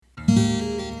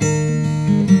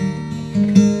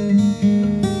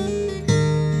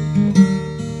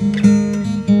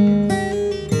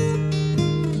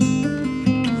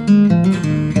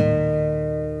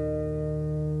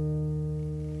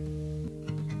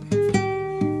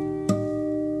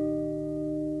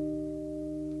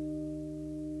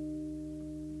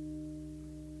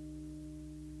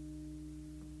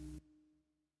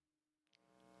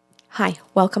Hi,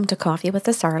 welcome to Coffee with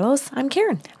the Sarlos. I'm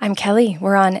Karen. I'm Kelly.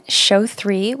 We're on show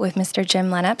 3 with Mr. Jim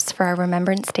Lennox for our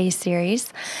Remembrance Day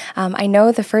series. I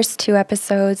know the first 2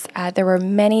 episodes, there were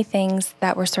many things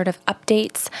that were sort of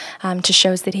updates to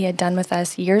shows that he had done with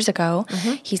us years ago.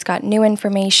 He's got new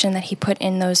information that he put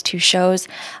in those 2 shows.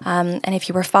 And if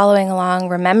you were following along,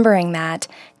 remembering that,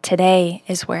 today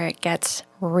is where it gets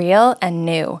real and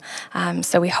new.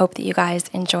 So we hope that you guys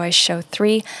enjoy show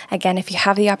 3. Again, if you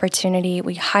have the opportunity,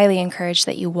 we highly encourage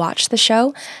that you watch the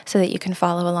show so that you can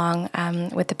follow along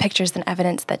with the pictures and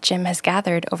evidence that Jim has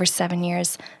gathered over 7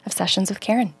 years of sessions with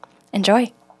Karen.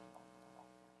 Enjoy.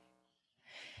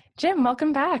 Jim,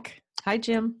 welcome back. Hi,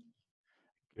 Jim.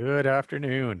 Good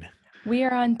afternoon. We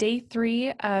are on day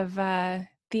 3 of I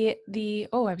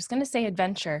was going to say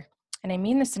adventure, and I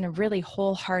mean this in a really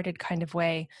wholehearted kind of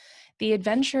way. The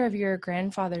adventure of your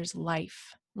grandfather's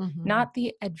life, not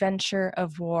the adventure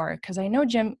of war. Because I know,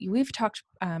 Jim, we've talked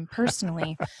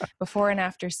personally before and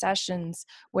after sessions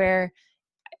where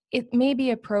it may be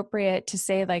appropriate to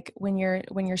say, like, when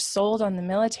you're sold on the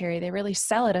military, they really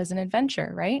sell it as an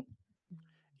adventure, right?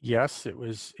 Yes, it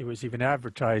was even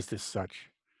advertised as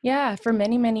such. Yeah, for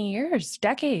many, many years,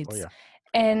 decades. Oh yeah.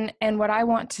 And what I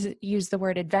want to use the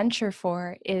word adventure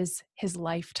for is his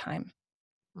lifetime.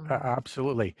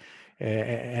 Absolutely.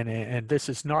 And this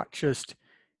is not just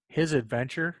his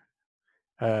adventure,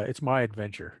 it's my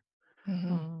adventure.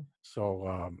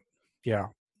 So yeah,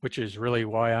 which is really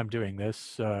why I'm doing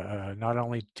this, not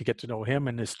only to get to know him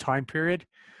in this time period,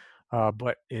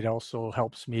 but it also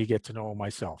helps me get to know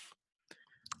myself.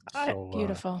 So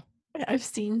Beautiful. I've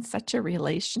seen such a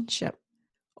relationship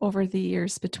over the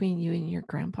years between you and your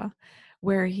grandpa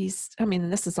where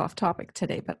this is off topic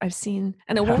today, but I've seen,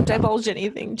 and I won't divulge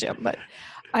anything, Jim, but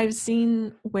I've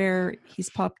seen where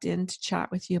he's popped in to chat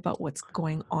with you about what's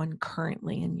going on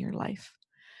currently in your life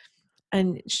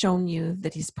and shown you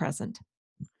that he's present.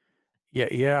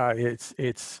 yeah,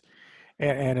 it's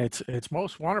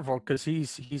most wonderful because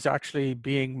he's actually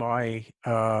being my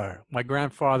my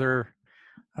grandfather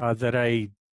that I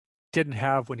didn't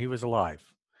have when he was alive,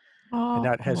 and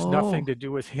that has nothing to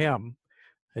do with him.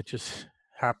 It just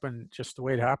happened just the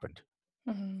way it happened.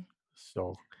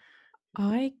 So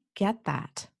I get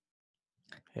that.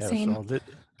 yeah, Same. so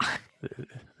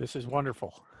this is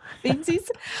wonderful.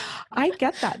 I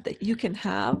get that you can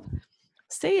have,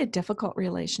 say, a difficult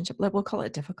relationship, like we'll call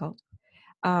it difficult,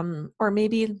 or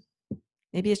maybe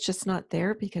it's just not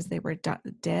there because they were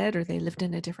dead or they lived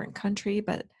in a different country,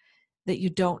 but that you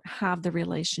don't have the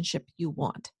relationship you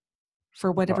want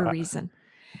for whatever reason.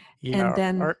 Yeah, and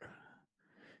then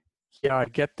yeah, I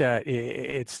get that.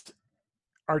 It's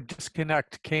our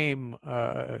disconnect came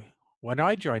when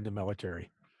I joined the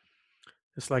military.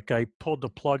 It's like I pulled the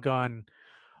plug on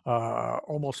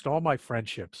almost all my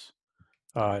friendships,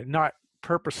 not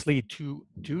purposely to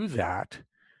do that,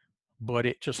 but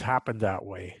it just happened that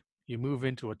way. You move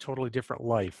into a totally different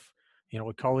life.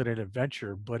 We call it an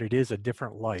adventure, but it is a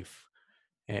different life.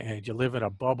 And you live in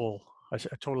a bubble, a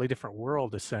totally different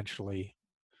world, essentially.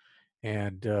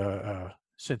 And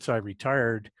since I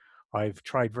retired, I've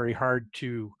tried very hard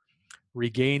to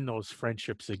regain those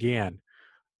friendships again,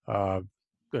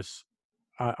 because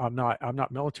I'm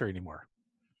not military anymore.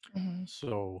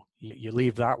 So you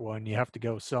leave that one, you have to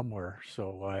go somewhere.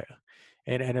 So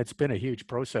and it's been a huge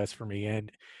process for me,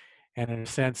 and in a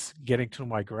sense, getting to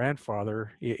my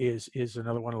grandfather is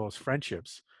another one of those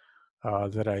friendships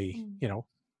that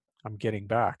I'm getting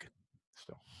back.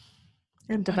 So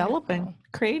and developing,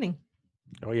 creating.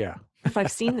 oh yeah. If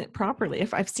I've seen it properly,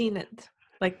 if I've seen it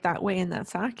like that way and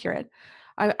that's accurate,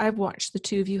 I've watched the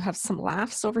two of you have some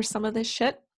laughs over some of this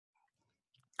shit.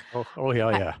 Oh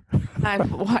yeah.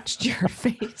 I've watched your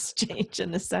face change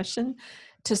in a session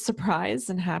to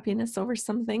surprise and happiness over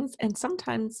some things. And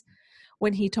sometimes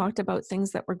when he talked about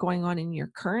things that were going on in your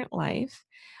current life,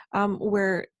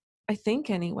 where I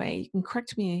think anyway, you can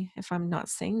correct me if I'm not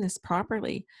saying this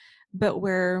properly, but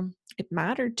where it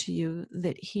mattered to you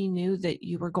that he knew that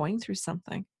you were going through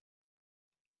something.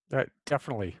 That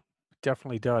definitely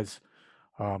does.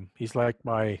 He's like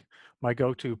my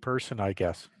go-to person, I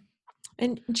guess.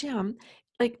 And Jim,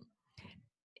 like,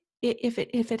 if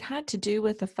it had to do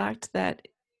with the fact that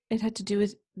it had to do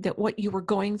with that what you were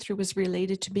going through was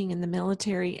related to being in the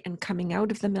military and coming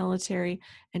out of the military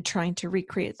and trying to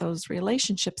recreate those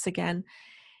relationships again,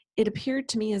 it appeared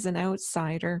to me as an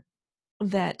outsider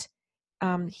that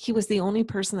he was the only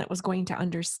person that was going to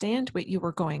understand what you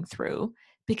were going through,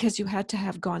 because you had to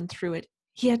have gone through it.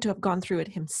 He had to have gone through it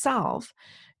himself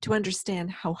to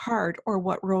understand how hard or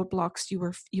what roadblocks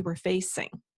you were facing.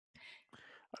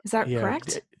 Is that Yeah,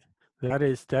 correct? that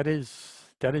is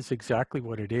that is exactly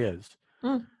what it is.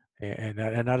 Mm.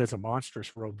 And that is a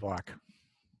monstrous roadblock.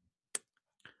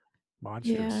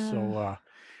 Monstrous. Yeah. So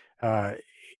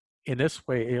in this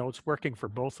way, it's working for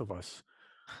both of us.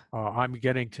 I'm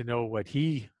getting to know what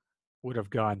he would have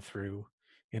gone through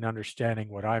in understanding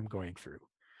what I'm going through.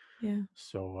 Yeah.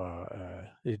 So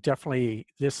it definitely,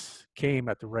 this came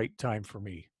at the right time for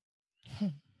me.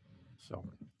 So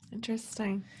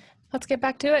Interesting. Let's get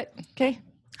back to it. Okay.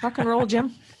 Rock and roll,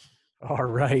 Jim. all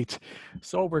right.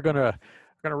 So we're gonna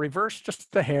reverse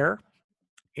just the hair.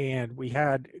 And we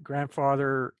had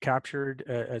grandfather captured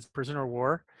as prisoner of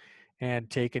war and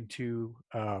taken to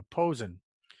Posen.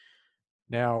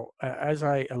 Now, as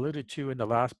I alluded to in the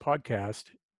last podcast,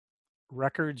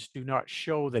 records do not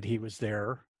show that he was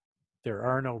there. There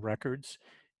are no records.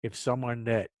 If someone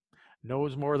that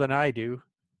knows more than I do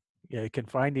can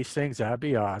find these things, that'd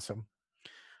be awesome.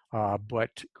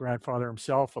 But grandfather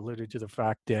himself alluded to the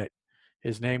fact that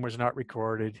his name was not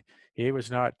recorded. He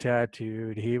was not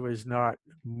tattooed. He was not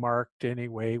marked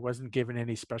anyway. He wasn't given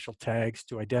any special tags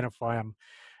to identify him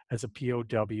as a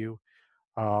POW.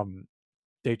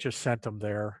 They just sent him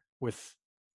there with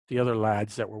the other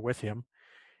lads that were with him.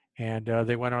 And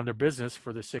they went on their business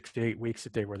for the 6 to 8 weeks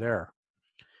that they were there.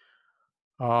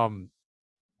 Now,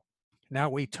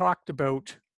 we talked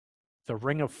about the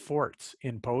Ring of Forts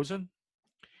in Posen,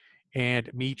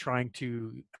 and me trying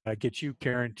to get you,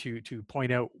 Karen, to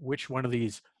point out which one of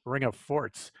these Ring of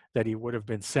Forts that he would have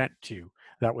been sent to.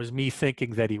 That was me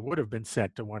thinking that he would have been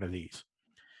sent to one of these.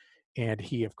 And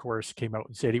he, of course, came out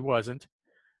and said he wasn't.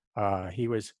 He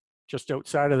was just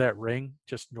outside of that ring,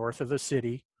 just north of the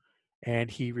city, and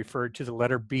he referred to the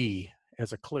letter B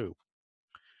as a clue.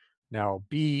 Now,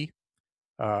 B,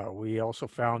 we also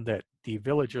found that the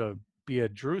village of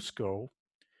Biedrusko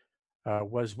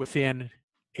was within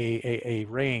a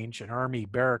range, an army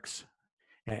barracks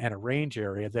and a range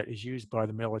area that is used by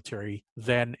the military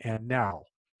then and now.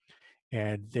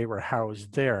 And they were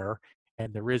housed there,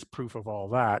 and there is proof of all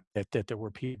that there were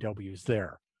PWs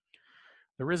there.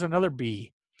 There is another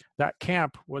B. That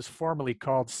camp was formerly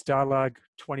called Stalag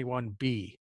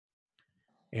 21B,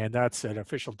 and that's an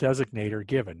official designator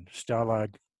given.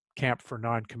 Stalag, camp for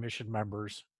non-commissioned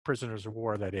members, prisoners of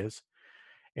war, that is,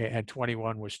 and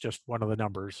 21 was just one of the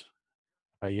numbers.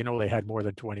 They had more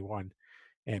than 21.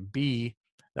 And B,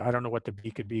 I don't know what the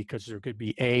B could be, because there could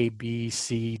be A, B,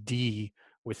 C, D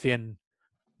within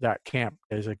that camp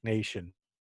designation.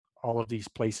 All of these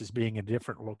places being in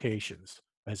different locations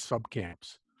as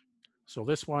subcamps. So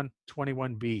this one,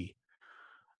 21B.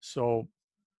 So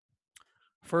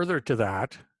further to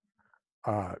that,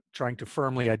 trying to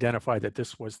firmly identify that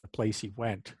this was the place he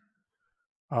went,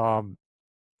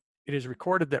 it is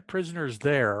recorded that prisoners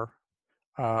there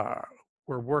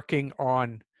were working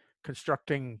on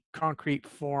constructing concrete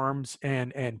forms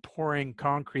and pouring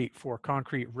concrete for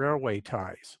concrete railway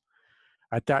ties.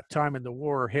 At that time in the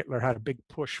war, Hitler had a big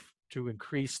push to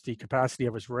increase the capacity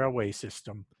of his railway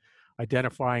system,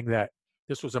 identifying that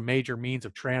this was a major means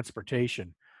of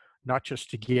transportation, not just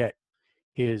to get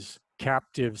his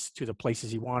captives to the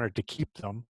places he wanted to keep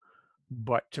them,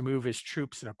 but to move his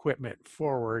troops and equipment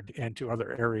forward and to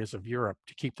other areas of Europe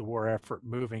to keep the war effort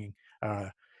moving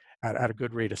at a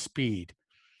good rate of speed.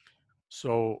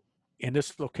 So in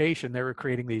this location, they were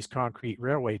creating these concrete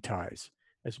railway ties,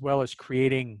 as well as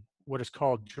creating what is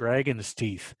called dragon's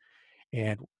teeth.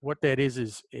 And what that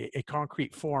is a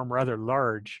concrete form, rather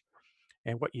large.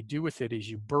 And what you do with it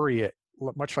is you bury it,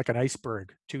 much like an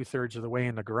iceberg, 2/3 of the way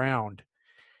in the ground.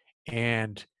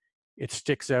 And it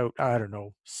sticks out, I don't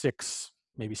know,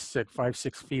 5,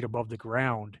 6 feet above the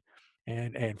ground,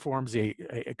 and forms a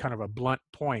kind of a blunt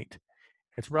point.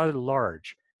 It's rather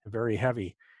large and very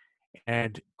heavy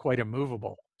and quite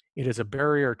immovable. It is a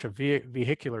barrier to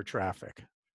vehicular traffic.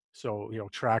 So,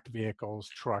 tracked vehicles,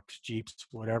 trucks, jeeps,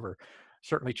 whatever.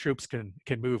 Certainly troops can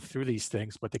move through these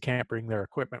things, but they can't bring their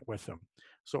equipment with them.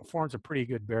 So it forms a pretty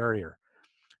good barrier.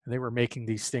 And they were making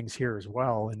these things here as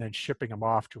well, and then shipping them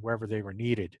off to wherever they were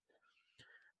needed.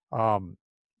 To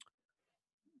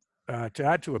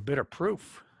add to a bit of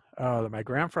proof that my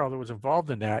grandfather was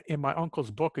involved in that, in my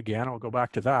uncle's book again, I'll go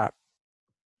back to that.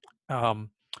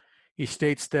 He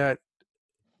states that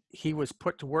he was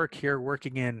put to work here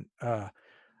working in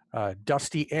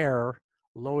dusty air,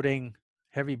 loading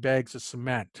heavy bags of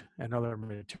cement and other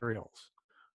materials.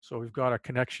 So we've got a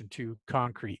connection to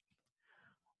concrete.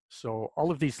 So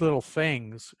all of these little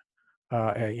things,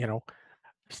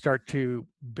 start to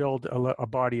build a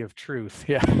body of truth.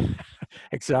 Yeah,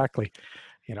 exactly.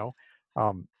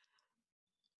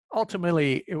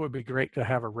 Ultimately, it would be great to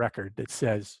have a record that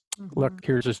says, look,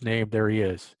 here's his name, there he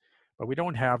is. But we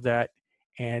don't have that.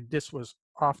 And this was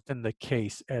often the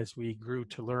case as we grew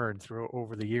to learn through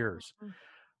over the years.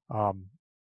 Um,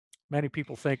 Many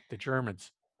people think the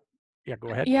Germans. Yeah, go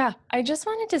ahead. Yeah, I just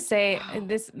wanted to say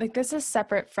this is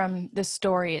separate from the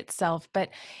story itself, but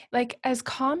like as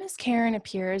calm as Karen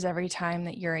appears every time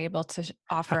that you're able to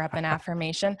offer up an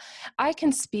affirmation, I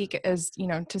can speak as,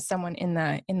 to someone in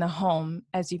the home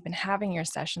as you've been having your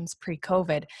sessions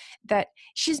pre-COVID, that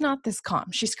she's not this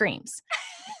calm. She screams.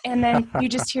 And then you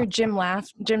just hear Jim's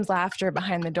laughter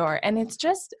behind the door, and it's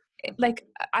just like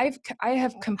I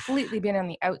have completely been on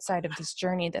the outside of this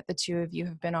journey that the two of you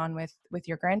have been on with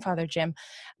your grandfather Jim,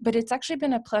 but it's actually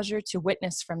been a pleasure to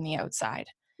witness from the outside.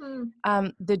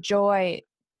 The joy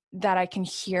that I can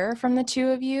hear from the two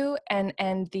of you, and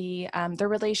the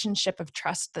relationship of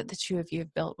trust that the two of you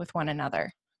have built with one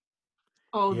another.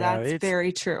 Oh, Yeah, that's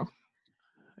very true.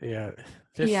 Yeah,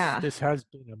 Yeah. this has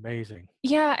been amazing.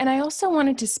 Yeah, and I also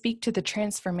wanted to speak to the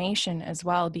transformation as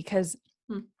well, because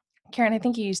Karen, I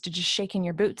think you used to just shake in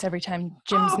your boots every time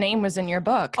Jim's name was in your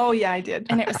book. Oh, yeah, I did.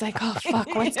 And it was like, oh, fuck,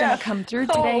 what's going to come through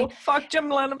today? Oh, fuck, Jim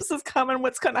Lennox is coming.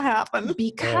 What's going to happen?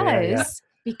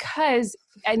 Because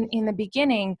and in the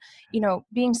beginning,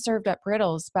 being served up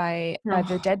riddles by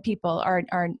the dead people are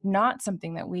not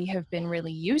something that we have been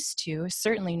really used to,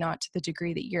 certainly not to the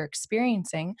degree that you're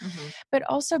experiencing, but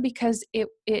also because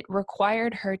it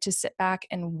required her to sit back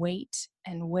and wait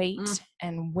and wait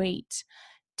and wait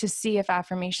to see if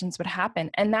affirmations would happen.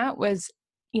 And that was,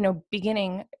 the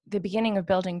beginning of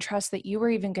building trust that you were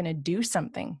even going to do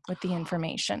something with the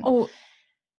information. Oh,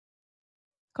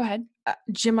 go ahead.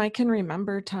 Jim, I can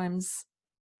remember times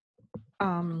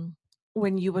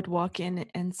when you would walk in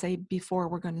and say, before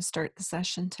we're going to start the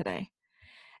session today.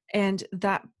 And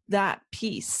that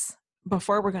piece,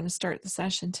 before we're going to start the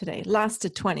session today,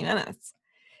 lasted 20 minutes.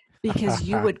 Because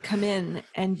you would come in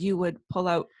and you would pull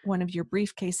out one of your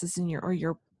briefcases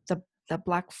the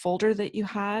black folder that you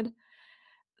had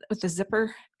with the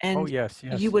zipper, and yes.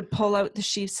 You would pull out the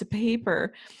sheets of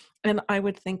paper, and I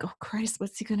would think, oh Christ,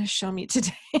 what's he going to show me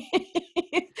today?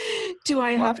 Do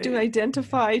I have to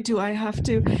identify? Do I have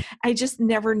to? I just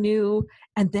never knew.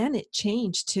 And then it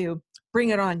changed to, bring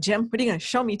it on, Jim. What are you going to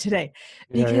show me today?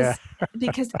 Because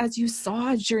because as you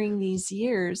saw during these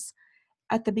years,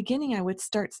 at the beginning, I would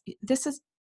start. This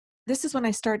is when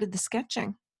I started the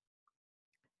sketching.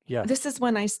 Yeah. This is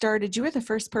when I started. You were the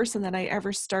first person that I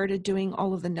ever started doing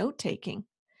all of the note taking,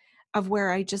 of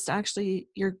where I just actually,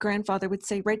 your grandfather would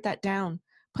say, write that down,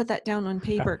 put that down on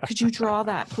paper. Could you draw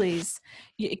that, please?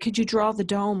 Could you draw the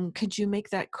dome? Could you make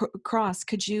that cross?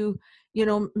 Could you,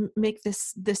 make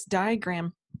this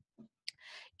diagram?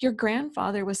 Your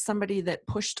grandfather was somebody that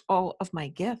pushed all of my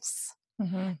gifts.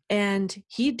 And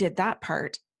he did that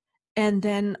part. And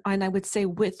then, and I would say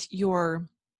with your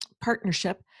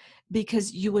partnership,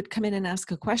 because you would come in and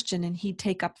ask a question and he'd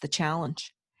take up the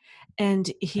challenge,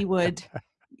 and he would,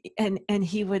 and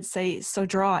he would say, so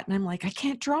draw it. And I'm like, I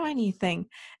can't draw anything.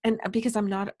 And because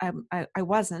I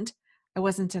wasn't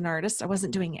an artist. I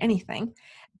wasn't doing anything,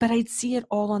 but I'd see it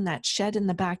all on that shed in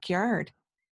the backyard.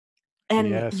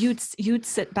 And you'd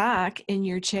sit back in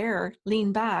your chair,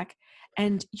 lean back,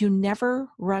 and you never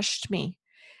rushed me,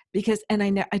 because, and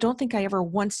I don't think I ever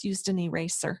once used an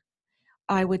eraser.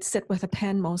 I would sit with a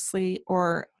pen mostly,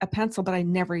 or a pencil, but I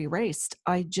never erased.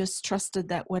 I just trusted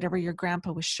that whatever your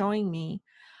grandpa was showing me,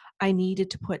 I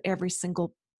needed to put every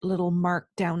single little mark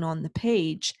down on the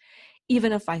page,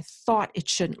 even if I thought it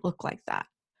shouldn't look like that.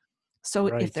 So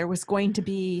if there was going to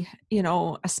be,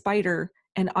 a spider,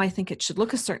 and I think it should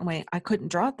look a certain way, I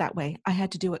couldn't draw it that way. I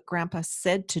had to do what Grandpa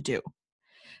said to do.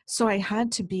 So I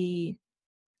had to be,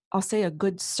 I'll say, a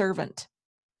good servant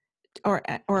or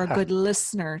a good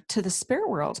listener to the spirit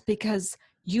world, because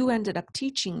you ended up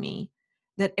teaching me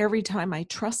that every time I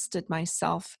trusted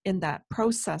myself in that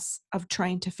process of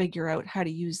trying to figure out how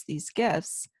to use these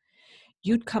gifts,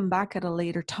 you'd come back at a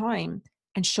later time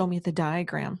and show me the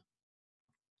diagram.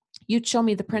 You'd show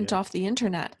me the print off the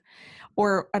internet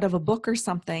or out of a book or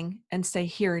something and say,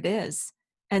 here it is.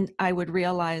 And I would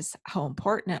realize how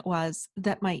important it was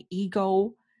that my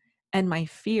ego and my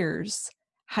fears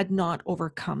had not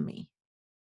overcome me.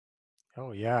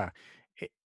 Oh, yeah.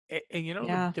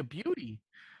 And the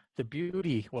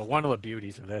beauty, well, one of the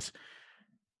beauties of this,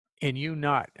 and you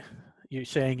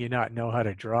saying you not know how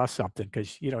to draw something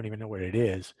because you don't even know what it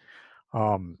is,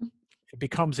 it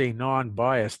becomes a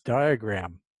non-biased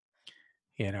diagram.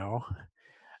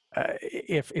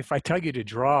 If I tell you to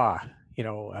draw,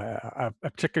 a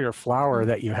particular flower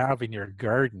that you have in your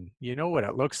garden, you know what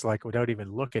it looks like without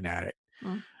even looking at it.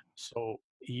 So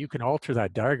you can alter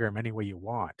that diagram any way you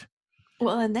want.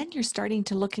 Well, and then you're starting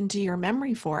to look into your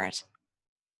memory for it.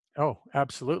 Oh,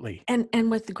 absolutely.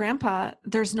 And with grandpa,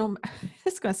 there's no,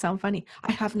 this is going to sound funny.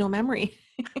 I have no memory.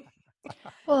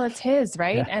 Well, it's his,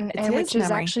 right? Yeah. It's And his which is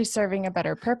memory. actually serving a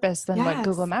better purpose than what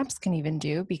Google Yes. Maps can even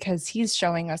do, because he's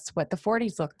showing us what the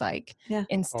 40s looked like Yeah. Oh,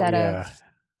 instead yeah. of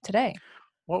today.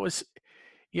 What was,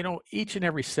 each and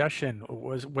every session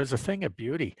was a thing of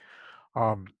beauty.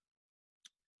 Um,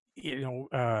 it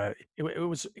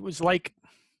was like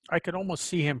I could almost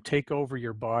see him take over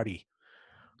your body.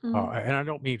 Mm, And I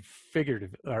don't mean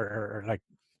figurative or like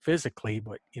physically,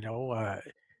 but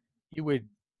you would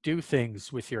do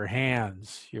things with your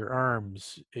hands, your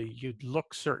arms. You'd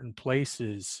look certain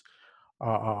places,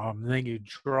 then you'd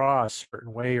draw a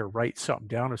certain way or write something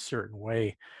down a certain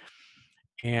way,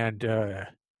 and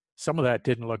some of that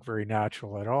didn't look very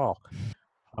natural at all.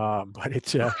 But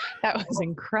it's That was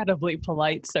incredibly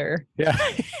polite, sir. yeah,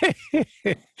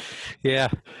 yeah.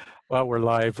 Well, we're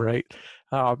live, right?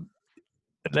 Um,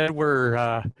 then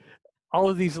we're all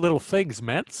of these little things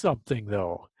meant something,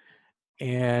 though.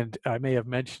 And I may have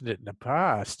mentioned it in the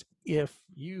past. If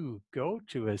you go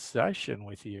to a session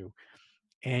with you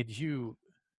and you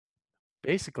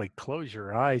basically close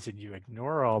your eyes and you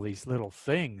ignore all these little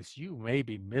things, you may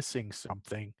be missing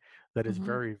something that is mhm.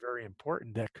 very, very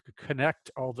important that could connect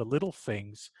all the little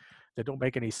things that don't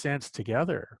make any sense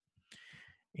together.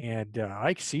 And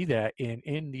I see that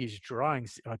in these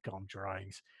drawings. I call them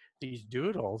drawings, these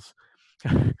doodles.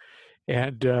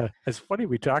 And it's funny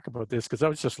we talk about this because I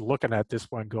was just looking at this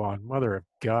one going, Mother of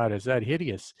God, is that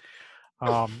hideous?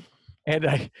 Um, and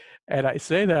I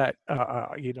say that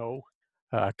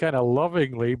kind of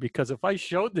lovingly, because if I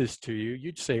showed this to you,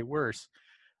 you'd say worse.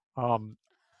 Um,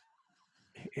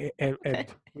 and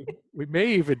we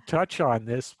may even touch on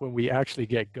this when we actually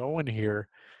get going here,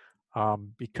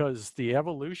 because the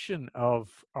evolution of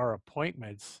our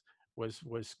appointments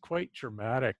was quite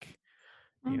dramatic.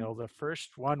 Mm. The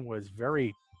first one was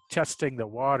very testing the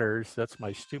waters. That's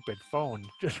my stupid phone.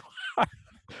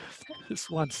 Just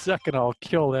 1 second, I'll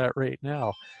kill that right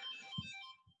now.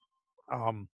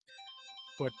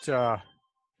 But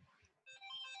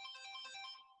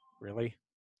really,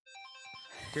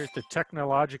 here's the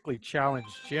technologically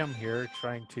challenged Jim here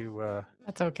trying to.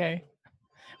 That's okay.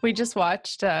 We just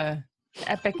watched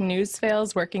Epic News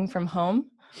Fails Working from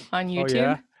Home on Oh YouTube.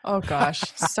 yeah. Oh gosh,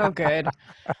 so good.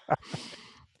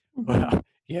 Well,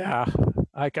 yeah,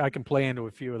 I can play into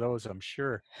a few of those, I'm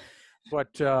sure.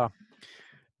 But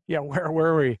yeah, where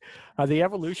were we? The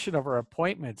evolution of our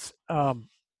appointments.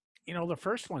 The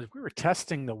first ones we were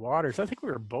testing the waters. I think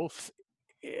we were both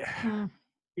Mm,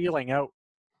 feeling out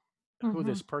who mhm,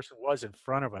 this person was in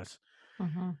front of us.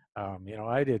 mhm.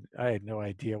 I had no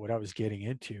idea what I was getting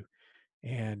into,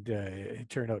 and it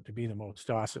turned out to be the most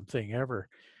awesome thing ever.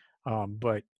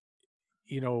 But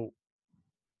you know,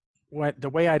 when the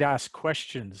way I'd ask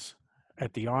questions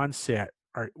at the onset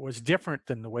was different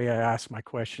than the way I ask my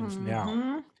questions now.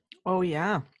 Mhm. Oh,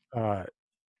 yeah. Uh,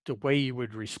 the way you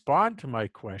would respond to my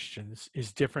questions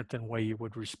is different than the way you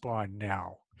would respond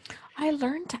now. I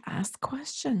learned to ask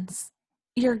questions.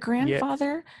 Your Yeah,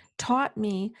 grandfather taught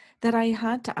me that I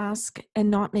had to ask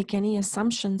and not make any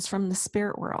assumptions from the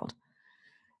spirit world.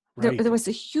 There right. was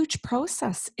a huge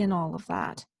process in all of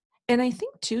that. And I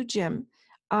think too, Jim,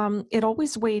 it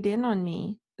always weighed in on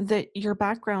me that your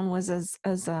background was as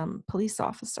police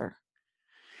officer.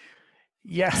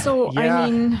 Yeah, So, I yeah.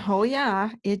 mean, oh yeah,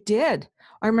 it did.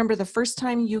 I remember the first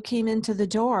time you came into the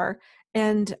door,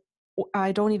 and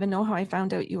I don't even know how I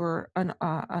found out you were an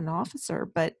officer,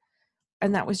 but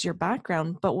and that was your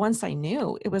background. But once I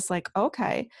knew, it was like,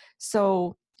 okay,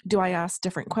 so do I ask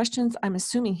different questions? I'm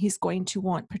assuming he's going to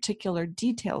want particular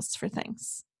details for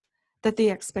things, that the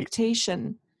y-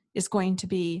 expectation is going to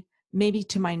be maybe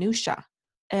to minutia,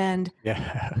 and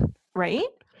Yeah. right,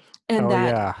 and Oh,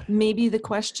 that yeah. maybe the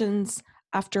questions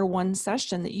after one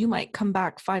session that you might come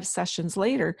back 5 sessions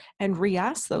later and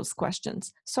re-ask those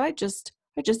questions. So I just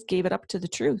gave it up to the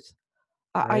truth.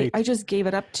 I Right. just gave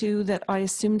it up to that. I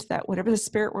assumed that whatever the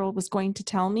spirit world was going to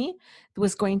tell me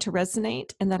was going to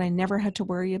resonate, and that I never had to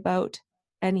worry about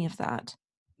any of that.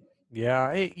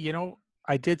 Yeah.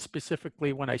 I did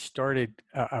specifically when I started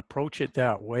approach it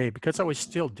that way because I was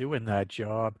still doing that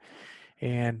job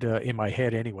and in my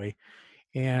head anyway.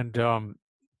 And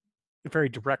very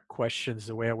direct questions,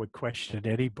 the way I would question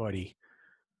anybody,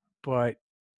 but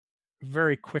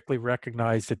very quickly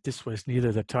recognized that this was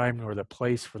neither the time nor the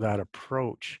place for that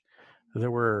approach.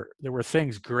 There were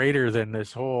things greater than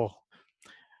this whole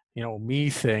me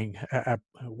thing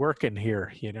working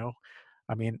here.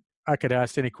 I mean, I could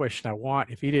ask any question I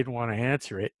want. If he didn't want to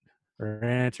answer it or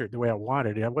answer it the way I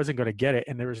wanted it, I wasn't going to get it.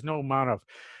 And there was no amount of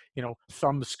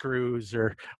thumb screws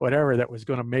or whatever that was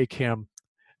going to make him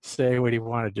say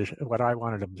what I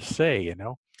wanted him to say.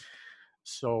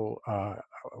 So I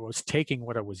was taking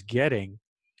what I was getting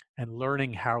and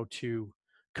learning how to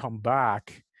come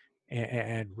back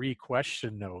and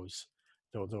re-question those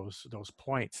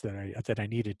points that I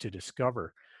needed to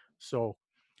discover. So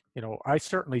I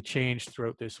certainly changed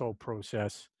throughout this whole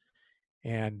process,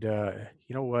 and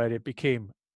you know what? It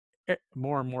became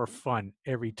more and more fun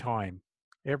every time.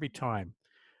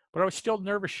 But I was still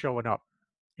nervous showing up.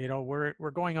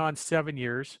 We're going on 7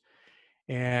 years,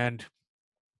 and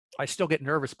I still get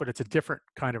nervous, but it's a different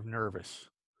kind of nervous.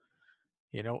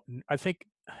 I think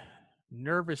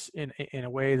nervous in a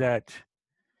way that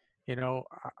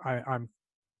I'm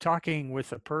talking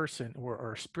with a person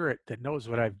or a spirit that knows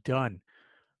what I've done,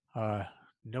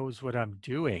 knows what I'm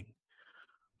doing,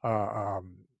 uh,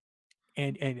 um,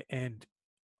 and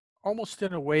almost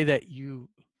in a way that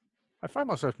I find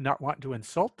myself not wanting to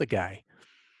insult the guy.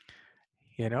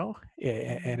 And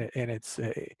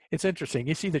it's interesting.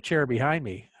 You see the chair behind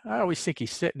me. I always think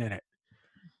he's sitting in it,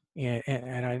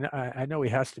 and I know he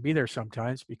has to be there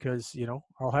sometimes because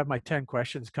I'll have my 10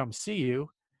 questions come see you,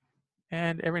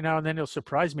 and every now and then he'll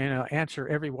surprise me and I'll answer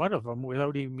every one of them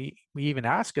without even me even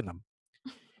asking them.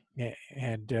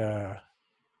 And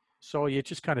so you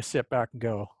just kind of sit back and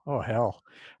go, oh hell,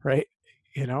 right?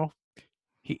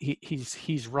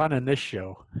 He's running this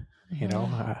show.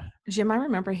 Jim, I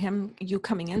remember you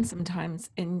coming in sometimes,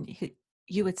 and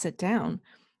you would sit down,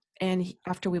 and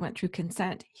after we went through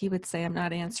consent, he would say, I'm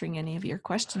not answering any of your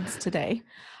questions today.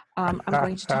 I'm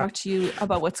going to talk to you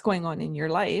about what's going on in your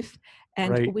life,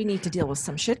 and right. We need to deal with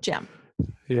some shit, Jim.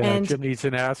 Yeah, and Jim needs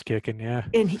an ass kicking, yeah.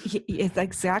 And it's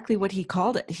exactly what he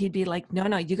called it. He'd be like,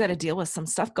 no, you got to deal with some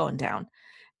stuff going down,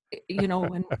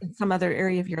 in some other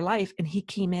area of your life. And he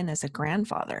came in as a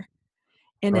grandfather.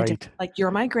 And right. It, like,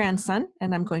 you're my grandson,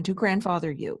 and I'm going to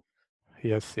grandfather you.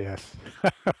 Yes.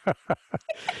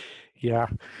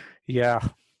 Yeah.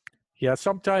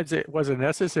 Sometimes it wasn't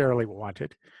necessarily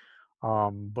wanted,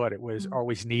 but it was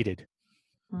always needed.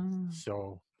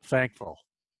 So thankful,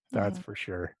 that's for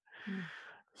sure.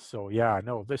 So yeah,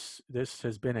 no, this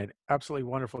has been an absolutely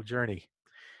wonderful journey,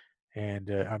 and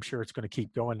I'm sure it's going to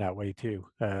keep going that way too.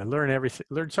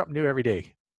 Learn something new every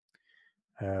day.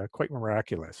 Quite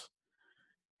miraculous.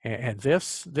 And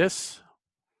this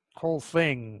whole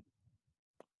thing,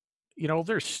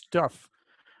 there's stuff.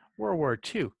 World War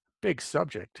II, big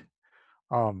subject.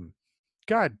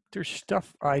 God, there's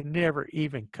stuff I never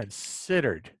even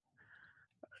considered,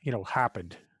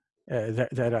 happened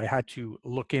that I had to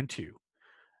look into.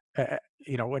 And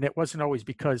it wasn't always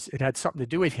because it had something to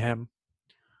do with him,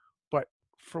 but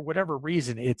for whatever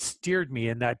reason, it steered me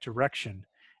in that direction,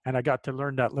 and I got to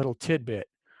learn that little tidbit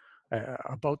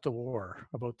about the war,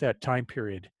 about that time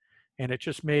period, and it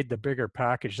just made the bigger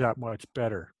package that much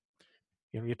better.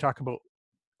 You talk about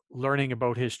learning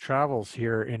about his travels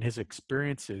here and his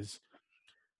experiences,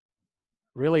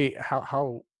 really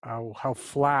how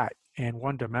flat and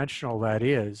one-dimensional that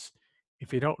is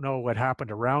if you don't know what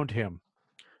happened around him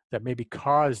that maybe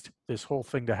caused this whole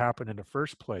thing to happen in the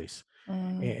first place.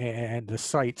 And the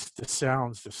sights, the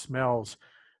sounds, the smells,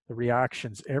 the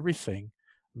reactions, everything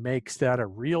makes that a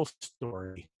real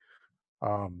story,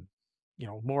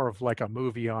 more of like a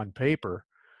movie on paper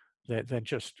than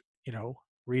just,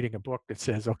 reading a book that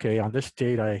says, okay, on this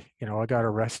date, I got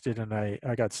arrested and I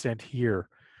got sent here.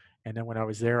 And then when I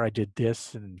was there, I did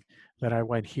this, and then I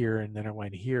went here, and then I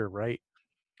went here, right?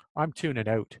 I'm tuning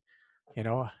out.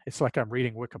 It's like I'm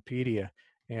reading Wikipedia,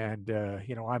 and,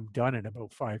 I'm done in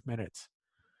about 5 minutes.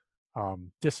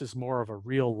 This is more of a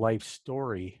real life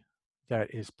story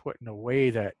that is put in a way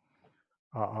that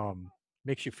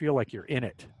makes you feel like you're in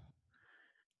it.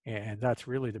 And that's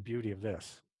really the beauty of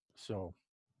this. So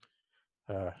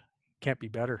can't be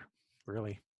better,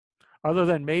 really. Other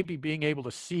than maybe being able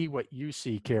to see what you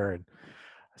see, Karen.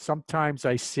 Sometimes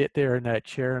I sit there in that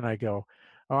chair and I go,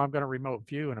 oh, I'm going to remote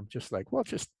view. And I'm just like, well,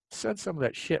 just send some of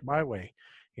that shit my way.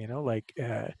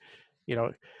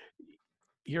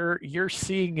 You're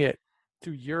seeing it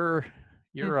through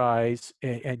your eyes,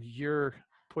 and you're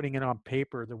putting it on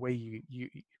paper the way you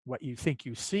what you think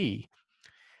you see.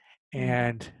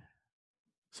 And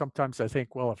sometimes I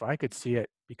think, well, if I could see it,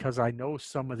 because I know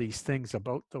some of these things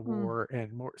about the war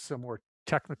and some more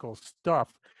technical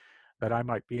stuff, that I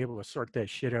might be able to sort that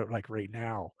shit out like right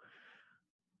now.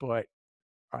 But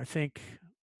I think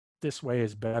this way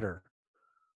is better,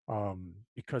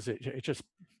 because it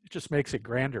just makes it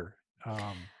grander.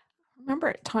 Remember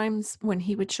at times when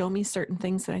he would show me certain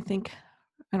things that I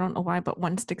don't know why, but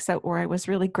one sticks out where I was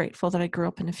really grateful that I grew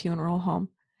up in a funeral home.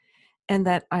 and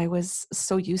that I was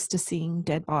so used to seeing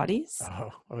dead bodies,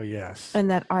 Oh yes. and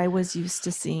that I was used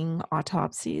to seeing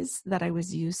autopsies, that I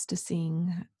was used to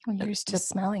seeing Well, you're used to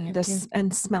smelling it too. this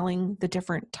and smelling the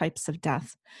different types of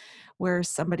death. Where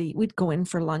we'd go in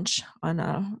for lunch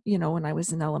on when I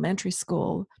was in elementary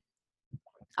school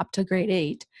up to grade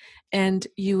 8, and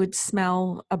you would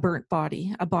smell a burnt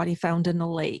body, a body found in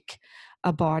a lake,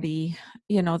 a body,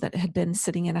 that had been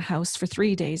sitting in a house for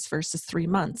 3 days versus 3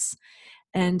 months.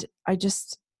 And I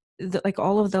just, like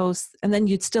all of those, and then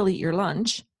you'd still eat your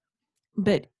lunch,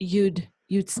 but you'd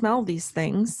smell these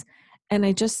things. And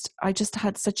I just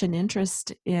had such an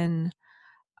interest in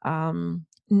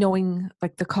knowing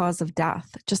like the cause of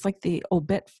death, just like the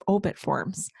obit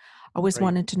forms. I always Right.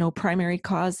 wanted to know primary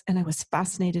cause, and I was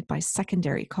fascinated by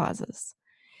secondary causes.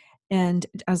 And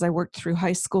as I worked through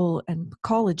high school and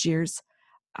college years,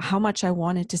 how much I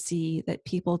wanted to see that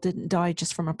people didn't die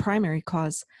just from a primary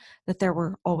cause, that there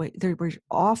were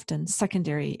often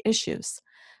secondary issues.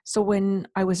 So when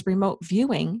I was remote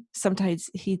viewing, sometimes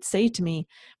he'd say to me,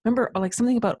 remember, like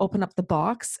something about open up the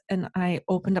box, and I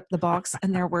opened up the box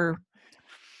and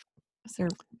is there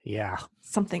Yeah.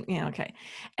 something? Yeah. Okay.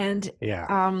 And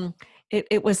Yeah.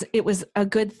 it was a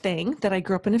good thing that I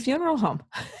grew up in a funeral home.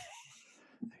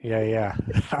 Yeah.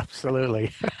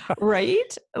 Absolutely.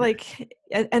 Right? Like,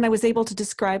 and I was able to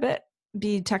describe it,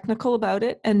 be technical about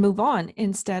it, and move on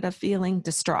instead of feeling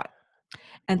distraught,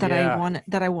 and that Yeah.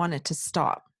 I wanted to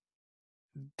stop.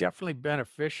 Definitely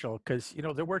beneficial because,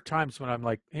 there were times when I'm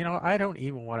like, I don't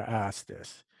even want to ask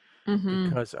this Mm-hmm.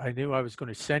 because I knew I was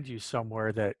going to send you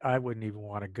somewhere that I wouldn't even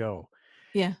want to go.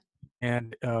 Yeah.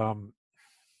 And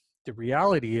the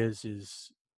reality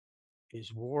is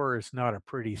war is not a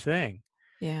pretty thing.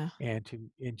 Yeah. And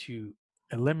to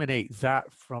eliminate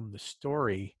that from the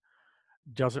story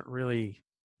doesn't really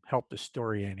help the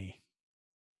story any.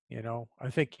 I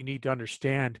think you need to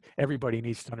understand, everybody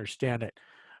needs to understand that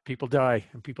people die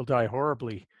and people die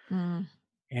horribly. Mm.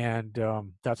 And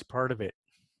that's part of it.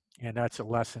 And that's a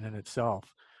lesson in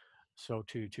itself. So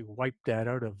to wipe that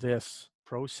out of this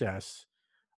process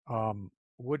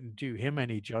wouldn't do him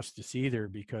any justice either,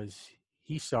 because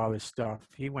he saw this stuff,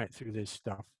 he went through this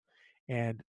stuff,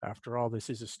 and after all, this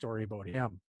is a story about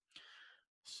him.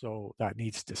 So that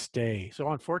needs to stay. So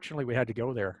unfortunately, we had to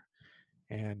go there,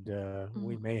 and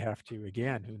we may have to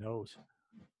again. Who knows?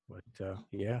 But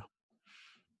yeah,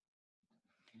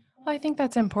 Well, I think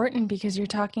that's important because you're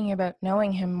talking about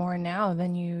knowing him more now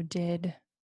than you did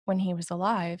when he was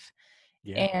alive,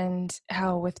 yeah. and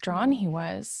how withdrawn he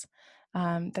was.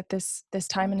 That this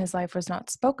time in his life was not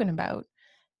spoken about,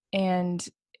 and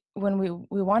when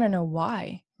we want to know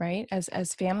why, right?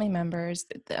 As family members,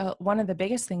 one of the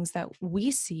biggest things that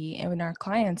we see in our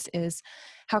clients is,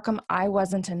 how come I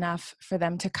wasn't enough for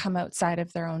them to come outside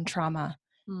of their own trauma?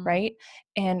 Mm. Right?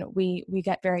 And we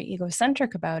get very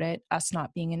egocentric about it, us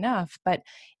not being enough. But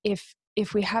if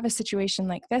we have a situation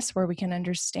like this where we can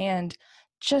understand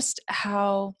just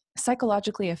how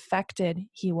psychologically affected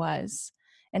he was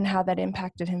and how that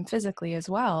impacted him physically as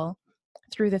well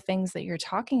through the things that you're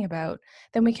talking about,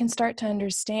 then we can start to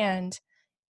understand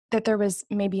that there was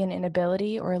maybe an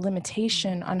inability or a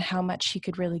limitation on how much he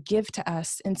could really give to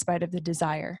us in spite of the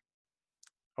desire.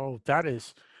 Oh, that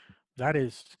is,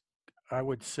 I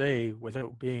would say,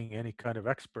 without being any kind of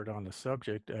expert on the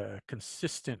subject,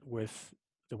 consistent with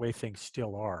the way things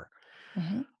still are.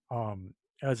 Mhm.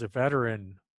 As a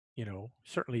veteran,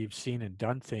 certainly you've seen and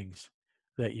done things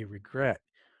that you regret.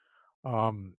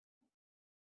 Um,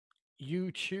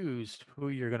 you choose who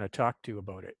you're going to talk to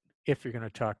about it, if you're going to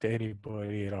talk to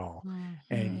anybody at all.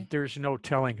 And Mhm. there's no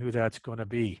telling who that's going to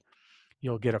be.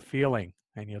 You'll get a feeling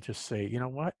and you'll just say, you know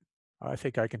what? I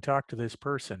think I can talk to this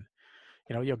person.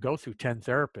 You'll go through 10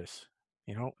 therapists,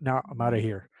 now I'm out of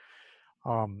here.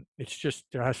 It's just,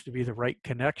 there has to be the right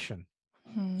connection.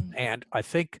 Mhm. And I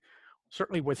think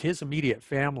certainly with his immediate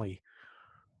family,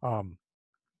 um,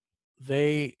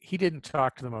 he didn't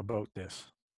talk to them about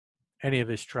this, any of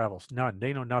his travels, none.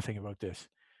 They know nothing about this.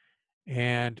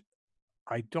 And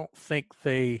I don't think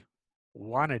they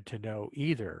wanted to know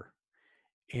either.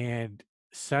 And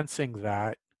sensing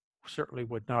that certainly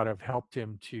would not have helped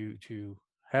him to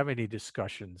have any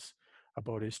discussions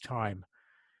about his time.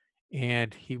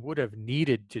 And he would have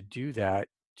needed to do that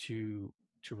to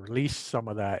release some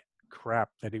of that crap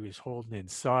that he was holding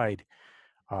inside.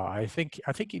 I think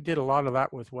he did a lot of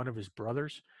that with one of his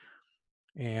brothers,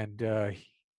 and there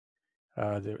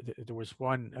was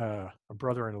one a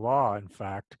brother-in-law, in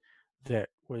fact, that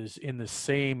was in the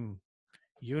same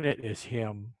unit as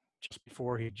him just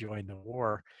before he joined the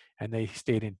war, and they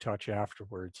stayed in touch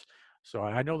afterwards. So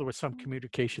I know there was some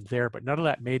communication there, but none of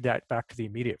that made that back to the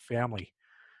immediate family.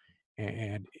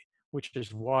 And which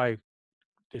is why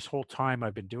this whole time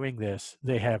I've been doing this,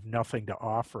 they have nothing to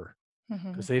offer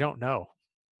because they don't know.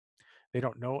 They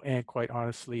don't know, and quite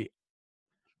honestly,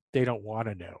 they don't want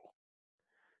to know.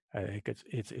 I think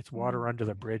it's water under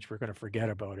the bridge. We're going to forget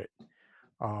about it.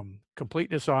 Complete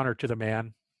dishonor to the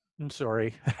man. I'm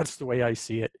sorry, that's the way I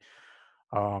see it.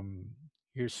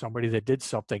 Here's somebody that did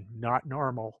something not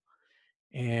normal,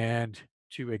 and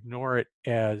to ignore it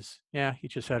as, yeah, he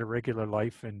just had a regular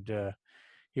life and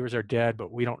he was our dad,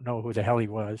 but we don't know who the hell he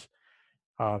was.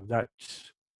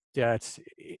 That's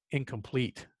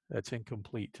incomplete. That's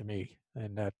incomplete to me,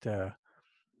 and that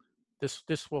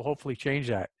this will hopefully change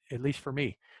that, at least for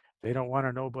me. They don't want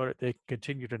to know about it. They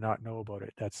continue to not know about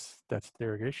it. That's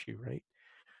their issue, right?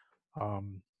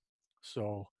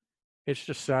 So it's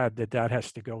just sad that that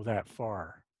has to go that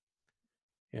far.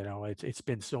 You know, it's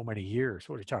been so many years.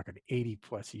 What are you talking? 80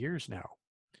 plus years now.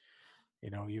 You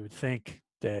know, you would think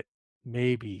that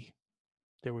maybe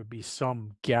there would be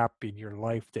some gap in your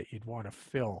life that you'd want to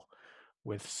fill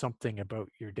with something about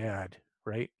your dad,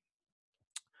 right?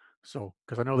 So,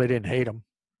 because I know they didn't hate him.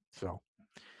 So,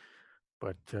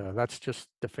 but that's just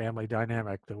the family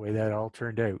dynamic, the way that all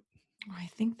turned out. I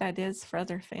think that is for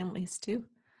other families too.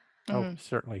 Oh,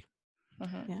 certainly.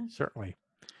 Yeah. Certainly.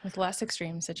 With less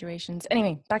extreme situations.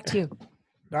 Anyway, back to you.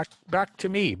 Back to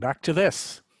me, back to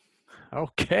this.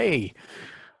 Okay.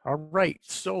 All right.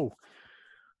 So,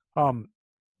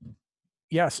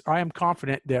 yes, I am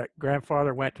confident that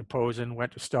grandfather went to Posen,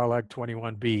 went to Stalag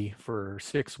 21B for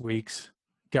 6 weeks,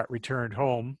 got returned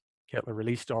home. Hitler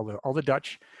released all the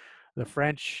Dutch, the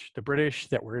French, the British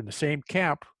that were in the same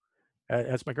camp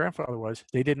as my grandfather was.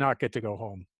 They did not get to go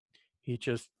home. He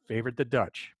just favored the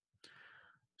Dutch.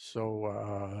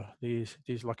 So these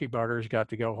lucky buggers got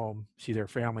to go home, see their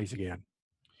families again.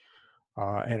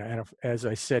 And as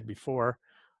I said before,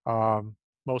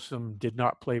 most of them did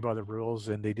not play by the rules,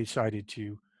 and they decided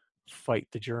to fight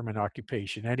the German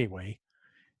occupation anyway.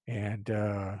 And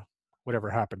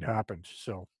whatever happened, happened.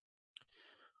 So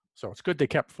it's good they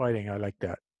kept fighting. I like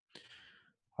that.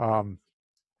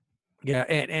 Yeah,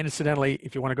 and incidentally,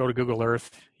 if you want to go to Google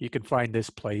Earth, you can find this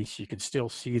place. You can still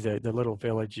see the little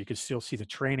village. You can still see the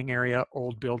training area,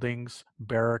 old buildings,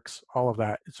 barracks, all of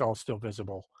that. It's all still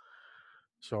visible.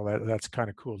 So that's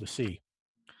kind of cool to see.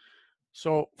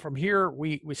 So from here,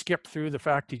 we skip through the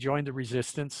fact he joined the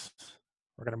resistance.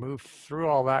 We're going to move through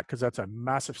all that because that's a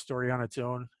massive story on its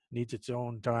own, needs its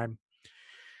own time.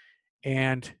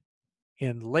 And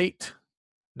in late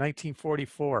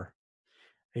 1944,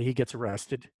 he gets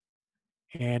arrested.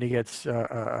 And he gets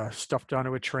stuffed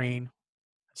onto a train,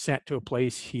 sent to a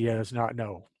place he does not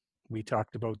know. We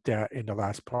talked about that in the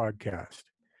last podcast.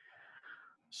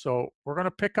 So we're going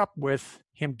to pick up with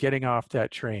him getting off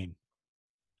that train.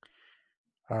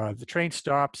 The train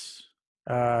stops.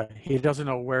 He doesn't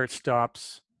know where it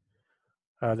stops.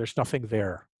 There's nothing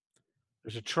there.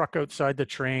 There's a truck outside the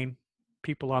train,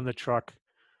 people on the truck.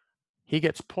 He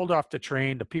gets pulled off the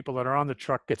train. The people that are on the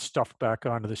truck get stuffed back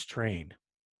onto this train.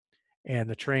 And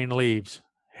the train leaves,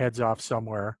 heads off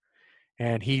somewhere,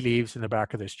 and he leaves in the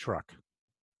back of this truck.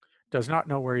 Does not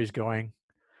know where he's going,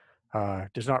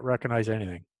 does not recognize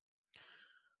anything.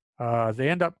 They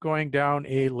end up going down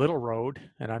a little road,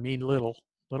 and I mean little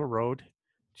road,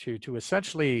 to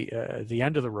essentially the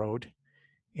end of the road,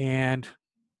 and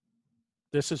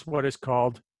this is what is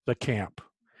called the camp.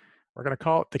 We're going to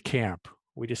call it the camp.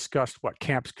 We discussed what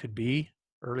camps could be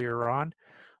earlier on.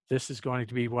 This is going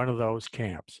to be one of those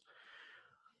camps.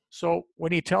 So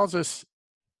when he tells us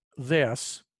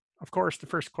this, of course, the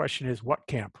first question is, what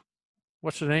camp?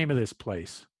 What's the name of this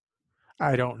place?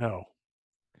 I don't know.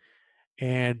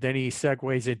 And then he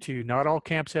segues into, not all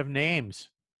camps have names.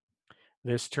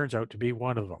 This turns out to be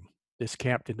one of them. This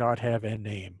camp did not have a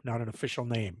name, not an official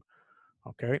name.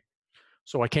 Okay.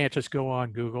 So I can't just go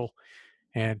on Google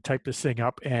and type this thing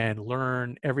up and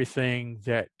learn everything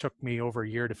that took me over a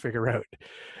year to figure out.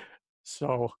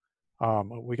 So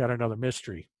we got another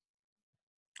mystery.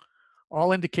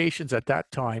 All indications at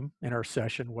that time in our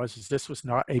session was this was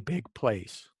not a big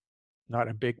place, not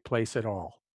a big place at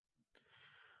all.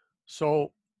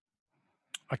 So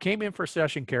I came in for a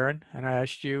session, Karen, and I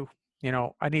asked you,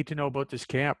 I need to know about this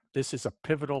camp. This is a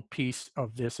pivotal piece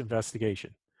of this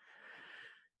investigation.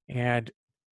 And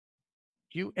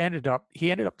he ended up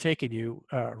taking you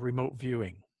remote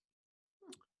viewing.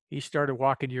 He started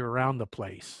walking you around the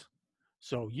place.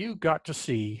 So you got to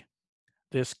see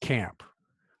this camp,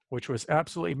 which was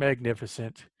absolutely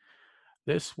magnificent.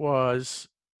 This was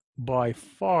by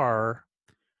far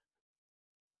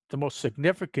the most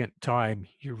significant time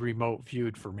you remote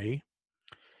viewed for me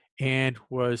and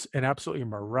was an absolutely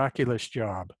miraculous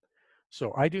job.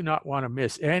 So I do not want to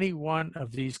miss any one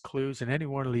of these clues and any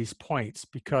one of these points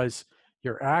because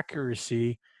your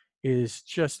accuracy is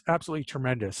just absolutely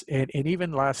tremendous. And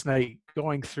even last night,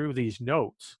 going through these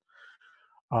notes,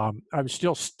 I'm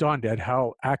still stunned at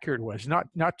how accurate it was.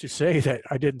 Not to say that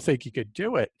I didn't think you could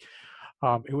do it.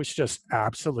 It was just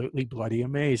absolutely bloody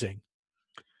amazing.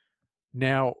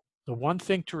 Now, the one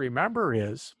thing to remember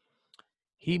is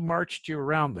he marched you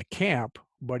around the camp,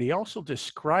 but he also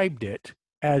described it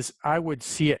as I would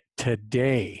see it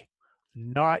today,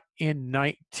 not in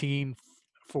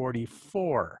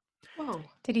 1944. Whoa.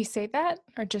 Did he say that,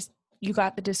 or just you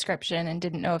got the description and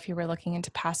didn't know if you were looking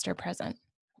into past or present?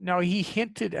 No, he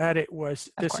hinted at it was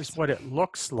this is what it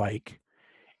looks like.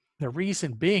 The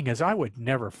reason being is I would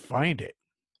never find it.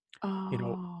 You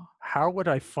know, how would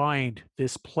I find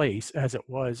this place as it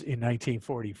was in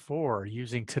 1944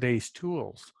 using today's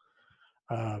tools?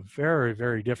 Very,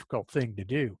 very difficult thing to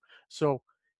do. So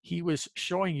he was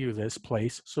showing you this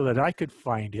place so that I could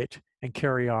find it and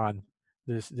carry on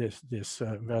this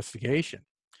investigation.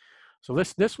 So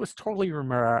this was totally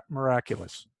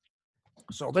miraculous.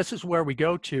 So this is where we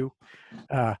go to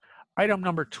item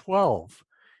number 12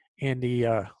 in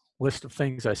the list of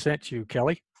things I sent you,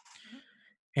 Kelly.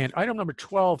 And item number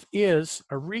 12 is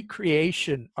a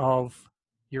recreation of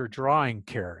your drawing,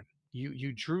 Karen.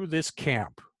 You drew this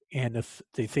camp and the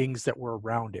things that were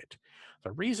around it.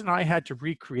 The reason I had to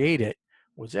recreate it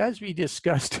was, as we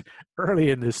discussed early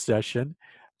in this session,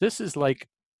 this is like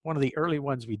one of the early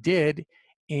ones we did,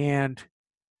 and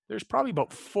there's probably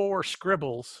about 4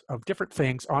 scribbles of different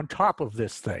things on top of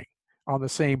this thing on the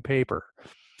same paper.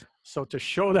 So to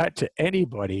show that to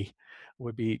anybody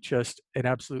would be just an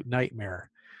absolute nightmare.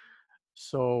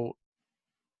 So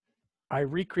I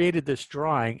recreated this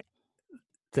drawing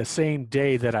the same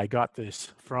day that I got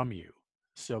this from you.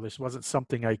 So this wasn't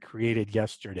something I created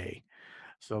yesterday.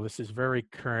 So this is very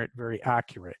current, very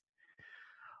accurate.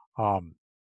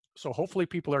 So hopefully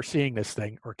people are seeing this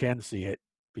thing or can see it,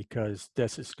 because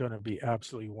this is going to be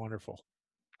absolutely wonderful.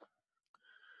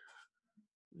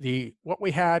 What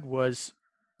we had was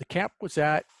the camp was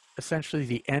at essentially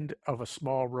the end of a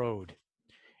small road,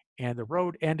 and the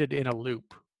road ended in a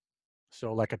loop.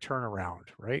 So like a turnaround,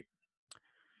 right?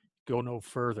 Go no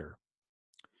further.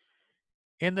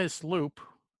 In this loop,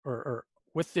 or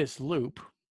with this loop,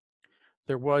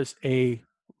 there was a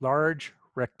large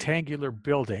rectangular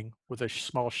building with a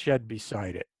small shed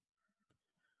beside it.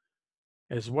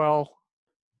 As well,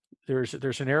 there's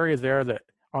an area there that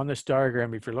on this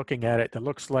diagram, if you're looking at it, that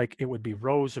looks like it would be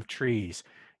rows of trees.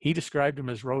 He described them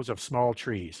as rows of small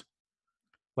trees,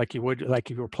 like you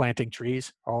were planting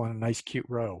trees all in a nice cute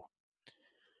row.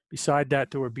 Beside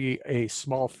that, there would be a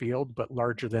small field, but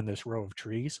larger than this row of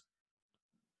trees.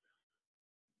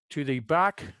 To the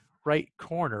back right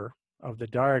corner of the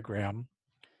diagram,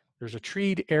 there's a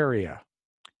treed area.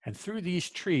 And through these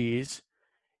trees,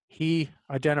 he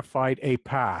identified a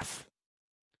path.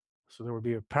 So there would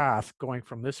be a path going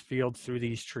from this field through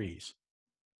these trees.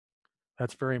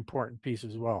 That's a very important piece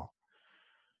as well.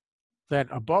 Then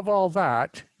above all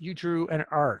that, you drew an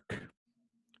arc,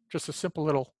 just a simple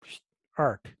little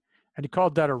arc. And he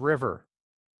called that a river.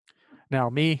 Now,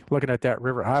 me looking at that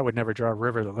river, I would never draw a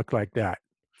river that looked like that.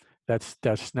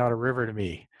 That's not a river to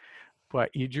me.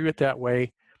 But you drew it that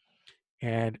way,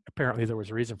 and apparently there was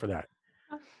a reason for that.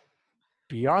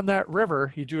 Beyond that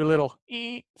river, you drew a little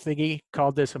thingy,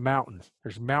 called this a mountain.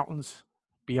 There's mountains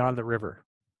beyond the river.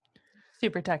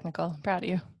 Super technical. Proud of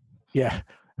you. Yeah.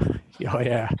 Oh,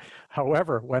 yeah.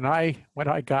 However, when I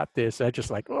got this, I just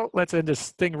like, oh, let's end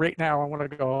this thing right now. I want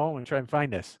to go home and try and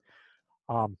find this.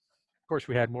 Of course,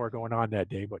 we had more going on that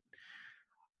day, but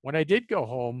when I did go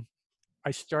home,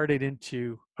 I started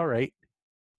into, all right,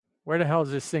 where the hell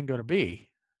is this thing going to be,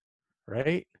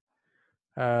 right?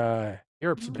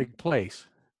 Europe's a big place.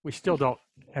 We still don't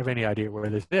have any idea where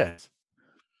this is.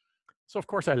 So, of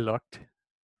course, I looked,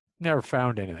 never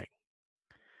found anything.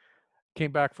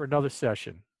 Came back for another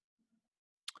session,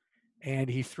 and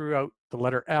he threw out the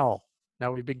letter L.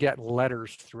 Now, we've been getting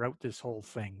letters throughout this whole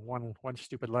thing, one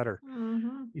stupid letter.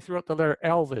 Mm-hmm. He threw out the letter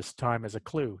L this time as a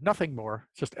clue. Nothing more,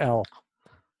 just L.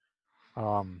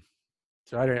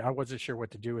 So I wasn't sure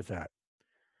what to do with that.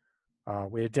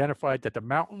 We identified that the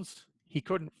mountains, he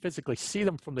couldn't physically see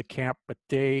them from the camp, but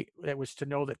it was to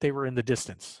know that they were in the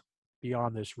distance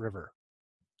beyond this river.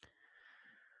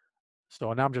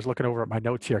 So now I'm just looking over at my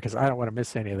notes here because I don't want to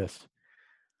miss any of this.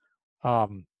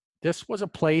 This was a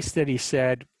place that he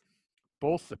said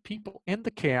both the people in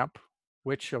the camp,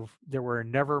 which there were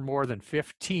never more than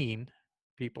 15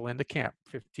 people in the camp,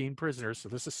 15 prisoners. So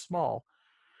this is small.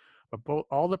 But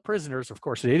all the prisoners, of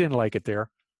course, they didn't like it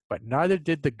there, but neither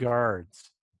did the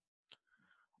guards.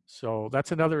 So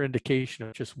that's another indication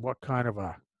of just what kind of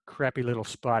a crappy little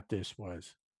spot this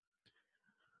was.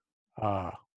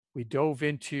 We dove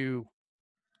into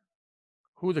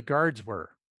who the guards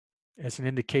were as an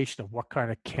indication of what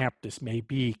kind of camp this may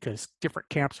be, because different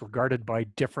camps were guarded by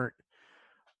different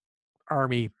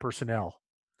Army personnel.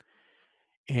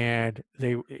 And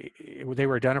they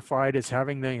were identified as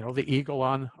having the eagle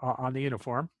on the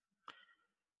uniform,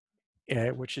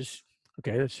 which is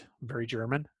okay. That's very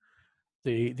German.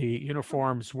 The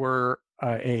uniforms were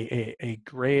a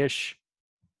grayish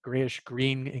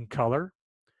green in color,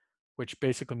 which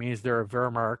basically means they're a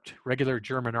Wehrmacht, regular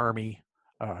German army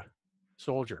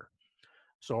soldier.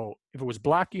 So if it was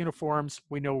black uniforms,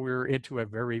 we know we were into a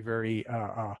very, very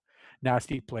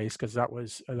nasty place, because that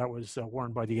was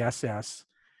worn by the SS,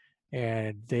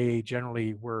 and they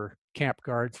generally were camp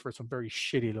guards for some very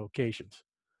shitty locations.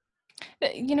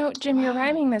 You know, Jim, you're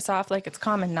rhyming this off like it's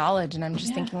common knowledge, and I'm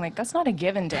just thinking, like, that's not a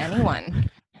given to anyone.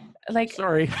 Like,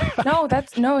 sorry. No,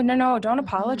 don't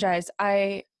apologize.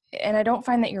 I don't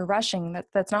find that you're rushing.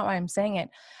 That's not why I'm saying it.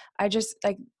 I just,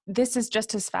 like, this is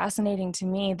just as fascinating to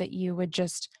me that you would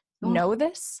just know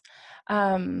this.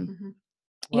 Well,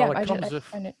 I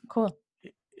find it cool.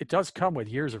 It does come with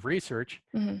years of research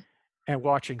and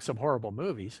watching some horrible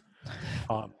movies.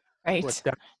 Right. But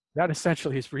that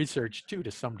essentially is research too,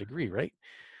 to some degree, right?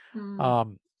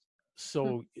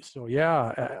 So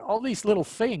yeah, all these little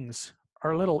things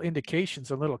are little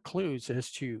indications and little clues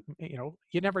as to,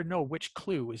 you never know which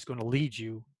clue is going to lead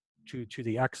you to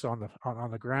the X on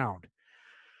the ground.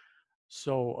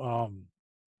 So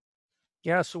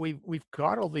so we've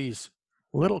got all these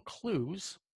little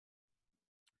clues.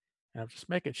 And I'm just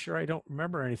making sure I don't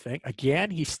remember anything.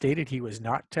 Again, he stated he was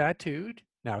not tattooed.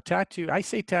 Now, I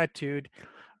say tattooed.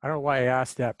 I don't know why I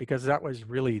asked that, because that was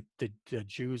really the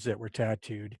Jews that were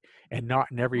tattooed, and not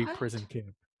in every prison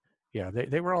camp. Yeah,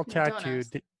 they were all tattooed.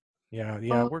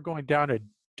 Yeah, we're going down a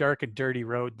dark and dirty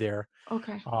road there.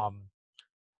 Okay.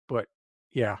 But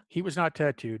yeah, he was not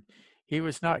tattooed. He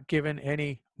was not given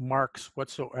any marks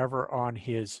whatsoever on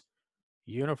his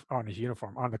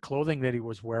uniform, on the clothing that he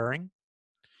was wearing.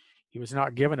 He was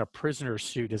not given a prisoner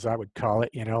suit, as I would call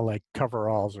it, like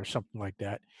coveralls or something like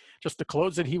that. Just the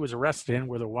clothes that he was arrested in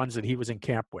were the ones that he was in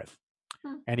camp with,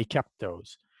 and he kept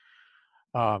those.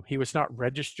 He was not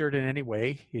registered in any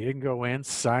way. He didn't go in,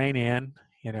 sign in,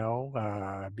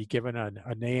 be given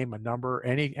a name, a number,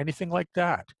 anything like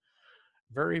that.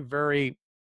 Very, very,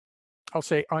 I'll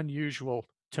say, unusual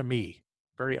to me.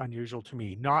 Very unusual to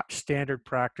me. Not standard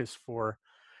practice for,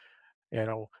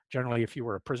 generally if you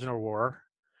were a prisoner of war,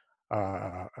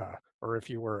 or if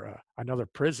you were another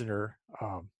prisoner,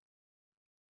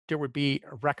 there would be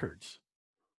records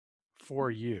for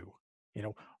you.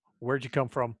 Where'd you come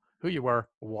from, who you are,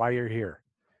 why you're here,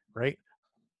 right?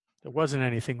 There wasn't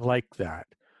anything like that.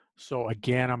 So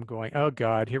again, I'm going, oh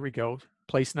God, here we go.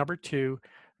 Place number 2,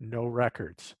 no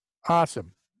records.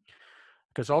 Awesome.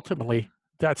 Because ultimately,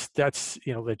 that's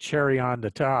the cherry on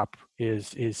the top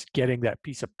is getting that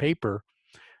piece of paper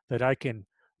that I can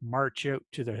march out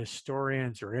to the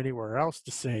historians or anywhere else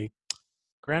to say,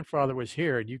 grandfather was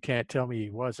here and you can't tell me he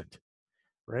wasn't,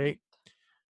 right?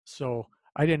 So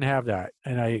I didn't have that.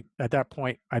 And at that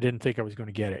point, I didn't think I was going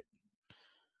to get it.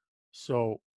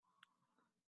 So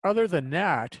other than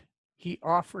that, he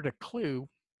offered a clue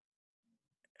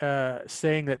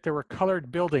saying that there were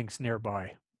colored buildings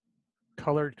nearby.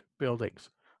 Colored buildings.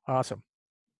 Awesome.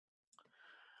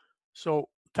 So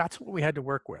that's what we had to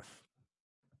work with,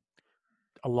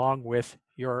 along with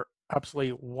your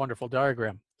absolutely wonderful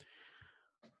diagram.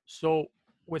 So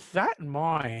with that in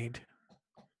mind,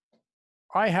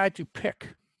 I had to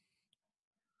pick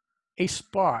a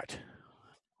spot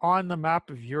on the map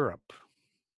of Europe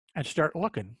and start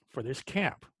looking for this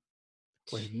camp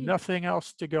with nothing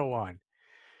else to go on.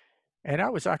 And I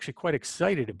was actually quite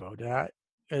excited about that.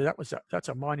 That's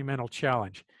a monumental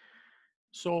challenge.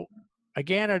 So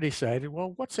again, I decided,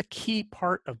 well, what's a key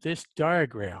part of this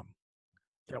diagram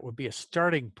that would be a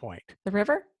starting point? The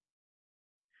river?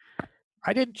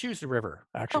 I didn't choose the river,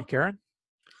 actually, Karen.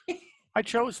 I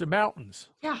chose the mountains.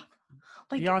 Yeah.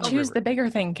 Like, choose the bigger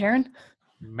thing, Karen.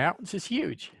 Mountains is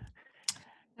huge.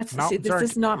 This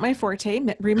is not my forte.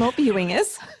 Remote viewing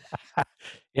is.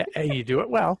 Yeah, and you do it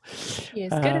well. He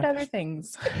is good at other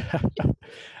things.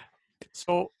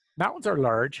 So mountains are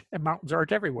large and mountains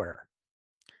aren't everywhere.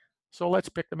 So let's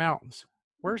pick the mountains.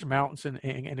 Where's mountains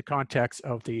in the context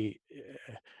of the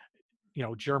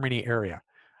Germany area?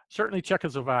 Certainly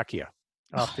Czechoslovakia.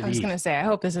 off to I the was going to east. say, I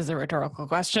hope this is a rhetorical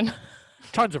question.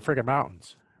 Tons of friggin'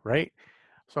 mountains, right?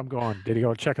 So I'm going, did he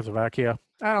go to Czechoslovakia?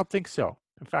 I don't think so.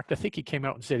 In fact, I think he came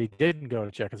out and said he didn't go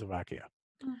to Czechoslovakia.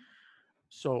 Mm.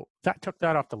 So that took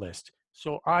that off the list.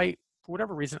 So I, for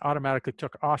whatever reason, automatically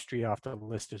took Austria off the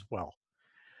list as well.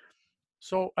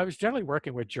 So I was generally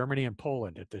working with Germany and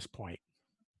Poland at this point.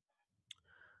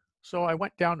 So I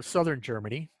went down to southern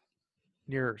Germany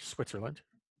near Switzerland,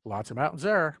 lots of mountains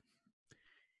there.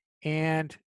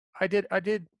 And I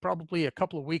did probably a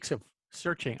couple of weeks of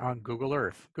searching on Google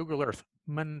Earth. Google Earth,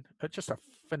 just a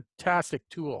fantastic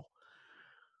tool.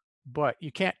 But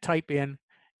you can't type in,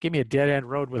 give me a dead end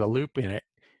road with a loop in it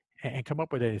and come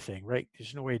up with anything, right?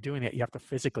 There's no way of doing it. You have to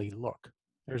physically look.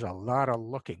 There's a lot of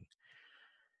looking.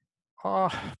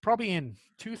 Probably in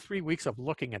 2-3 weeks of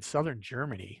looking at southern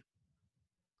Germany,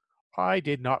 I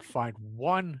did not find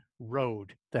one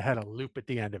road that had a loop at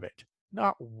the end of it.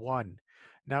 Not one.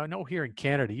 Now, I know here in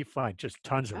Canada, you find just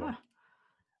tons of them.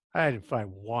 I didn't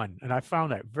find one, and I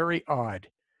found that very odd.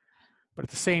 But at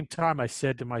the same time, I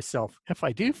said to myself, if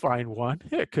I do find one,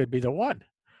 it could be the one,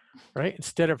 right?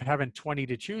 Instead of having 20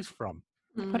 to choose from.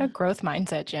 What a growth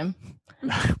mindset, Jim.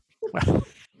 Well,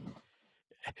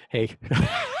 hey,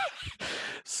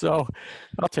 so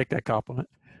I'll take that compliment.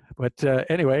 But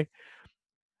anyway,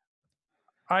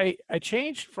 I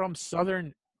changed from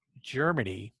southern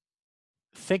Germany,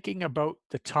 thinking about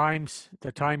the time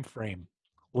frame,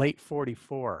 late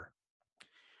 44.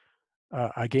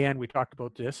 Again, we talked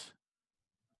about this.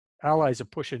 Allies are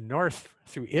pushing north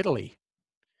through Italy,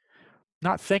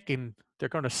 not thinking they're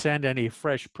going to send any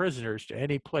fresh prisoners to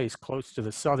any place close to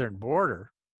the southern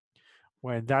border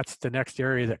when that's the next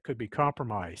area that could be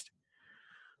compromised.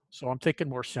 So I'm thinking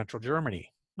more central Germany.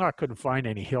 No, I couldn't find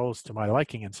any hills to my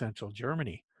liking in central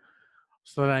Germany.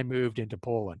 So then I moved into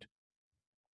Poland.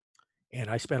 And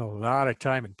I spent a lot of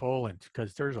time in Poland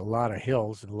because there's a lot of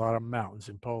hills and a lot of mountains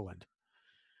in Poland.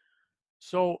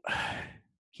 So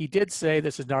he did say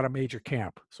this is not a major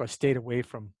camp. So I stayed away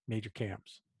from major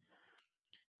camps.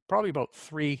 Probably about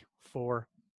 3, 4,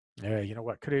 you know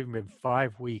what, could have even been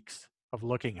 5 weeks of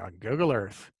looking on Google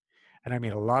Earth. And I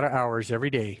mean a lot of hours every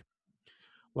day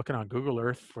looking on Google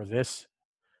Earth for this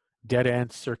dead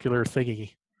end circular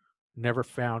thingy. Never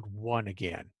found one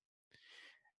again.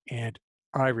 And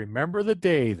I remember the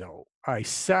day though. I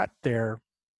sat there,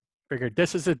 figured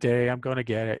this is the day I'm going to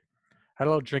get it. Had a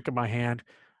little drink in my hand,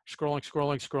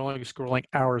 scrolling.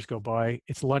 Hours go by.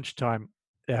 It's lunchtime.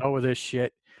 The hell with this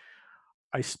shit.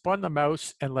 I spun the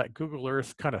mouse and let Google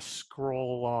Earth kind of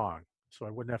scroll along so I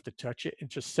wouldn't have to touch it, and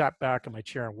just sat back in my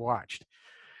chair and watched.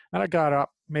 Then I got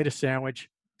up, made a sandwich,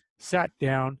 sat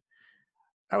down.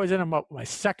 I was in my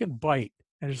second bite,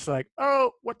 and it's like,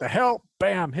 oh, what the hell?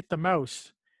 Bam, hit the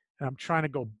mouse. And I'm trying to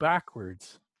go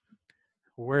backwards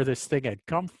where this thing had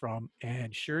come from,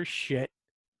 and sure shit,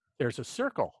 there's a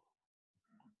circle.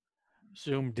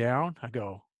 Zoom down, I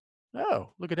go, oh,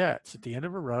 look at that. It's at the end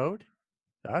of a road.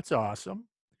 That's awesome.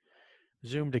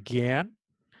 Zoomed again,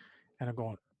 and I'm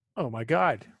going, oh my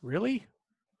God, really?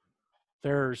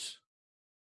 There's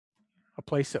a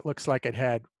place that looks like it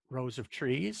had rows of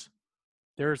trees.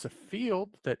 There's a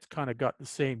field that's kind of got the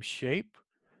same shape.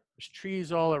 There's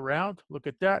trees all around. Look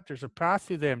at that. There's a path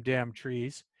through them damn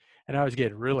trees. And I was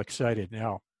getting real excited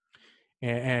now.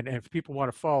 And if people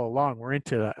want to follow along, we're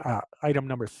into item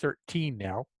number 13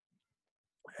 now,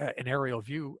 an aerial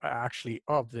view actually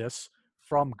of this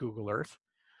from Google Earth,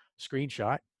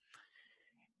 screenshot.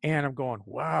 And I'm going,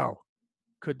 wow,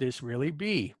 could this really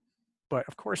be? But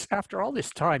of course, after all this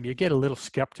time, you get a little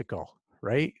skeptical,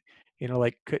 right? You know,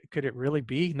 like, could it really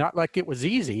be? Not like it was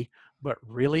easy, but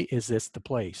really, is this the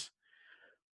place?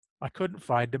 I couldn't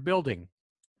find a building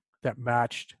that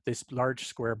matched this large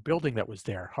square building that was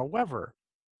there. However,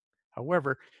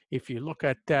 if you look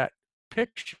at that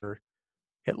picture,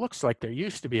 it looks like there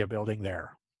used to be a building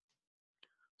there.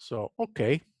 So,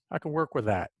 okay, I can work with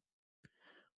that.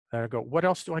 And I go, what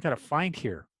else do I got to find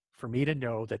here for me to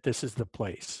know that this is the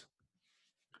place?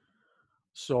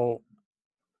 So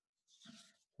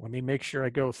let me make sure I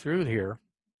go through here.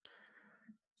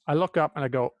 I look up and I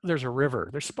go, there's a river.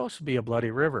 There's supposed to be a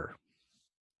bloody river.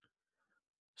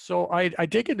 So I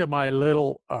dig into my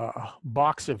little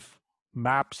box of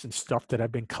maps and stuff that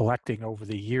I've been collecting over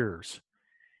the years.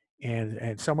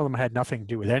 And some of them had nothing to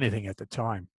do with anything at the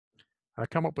time. I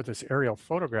come up with this aerial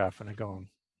photograph and I go,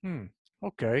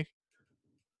 okay.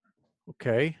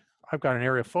 I've got an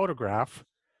aerial photograph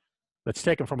that's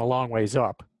taken from a long ways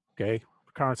up. Okay.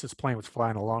 Reconnaissance plane was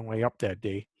flying a long way up that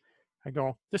day. I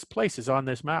go, this place is on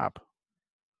this map.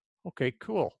 Okay,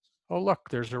 cool. Oh, look,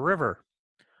 there's a river.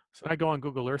 So I go on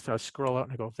Google Earth and I scroll out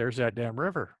and I go, there's that damn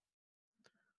river.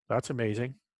 That's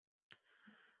amazing.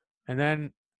 And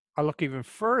then I look even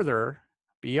further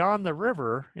beyond the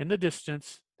river in the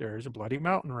distance, there's a bloody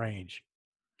mountain range.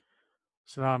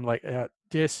 So now I'm like,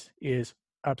 this is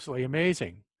absolutely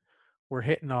amazing. We're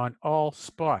hitting on all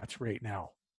spots right now.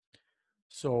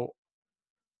 So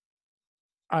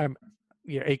I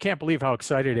can't believe how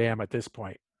excited I am at this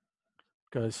point,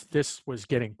 because this was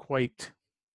getting quite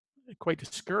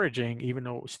discouraging, even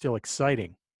though it was still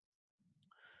exciting.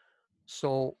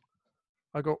 So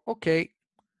I go, okay,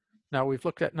 now we've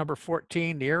looked at number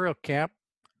 14, the aerial camp.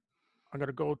 I'm going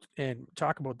to go and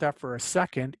talk about that for a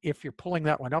second. If you're pulling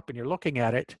that one up and you're looking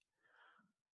at it,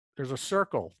 there's a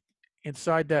circle.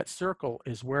 Inside that circle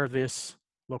is where this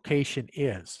location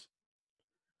is.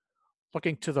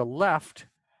 Looking to the left,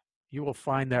 you will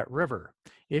find that river.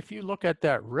 If you look at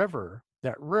that river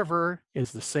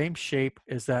is the same shape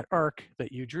as that arc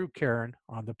that you drew, Karen,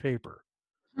 on the paper.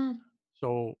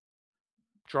 So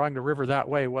drawing the river that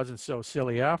way wasn't so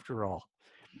silly after all.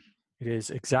 It is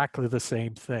exactly the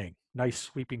same thing. Nice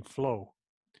sweeping flow.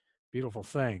 Beautiful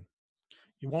thing.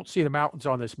 You won't see the mountains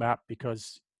on this map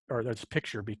or this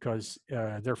picture because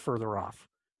they're further off.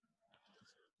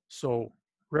 So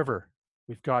river,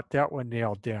 we've got that one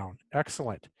nailed down.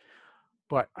 Excellent.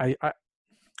 But I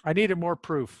needed more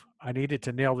proof. I needed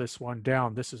to nail this one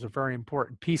down. This is a very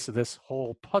important piece of this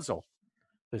whole puzzle,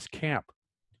 this camp.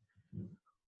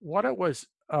 What it was,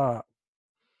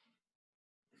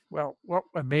 what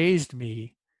amazed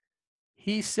me,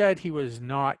 he said he was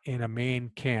not in a main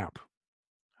camp.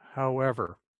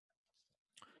 However,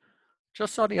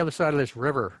 just on the other side of this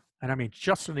river, and I mean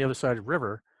just on the other side of the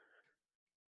river,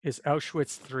 is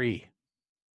Auschwitz III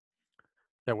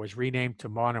that was renamed to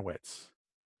Monowitz.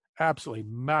 Absolutely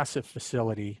massive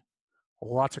facility,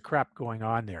 lots of crap going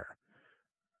on there.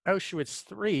 Auschwitz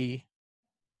III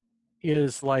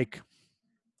is like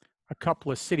a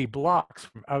couple of city blocks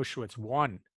from Auschwitz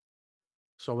I.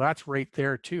 So that's right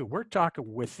there too. We're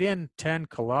talking within 10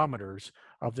 kilometers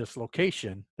of this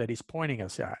location that he's pointing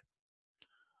us at.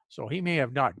 So he may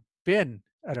have not been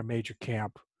at a major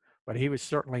camp, but he was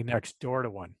certainly next door to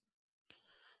one.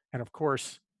 And of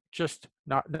course, just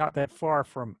not that far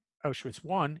from Auschwitz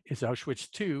I is Auschwitz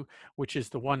II, which is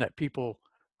the one that people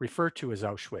refer to as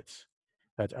Auschwitz.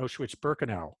 That's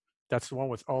Auschwitz-Birkenau. That's the one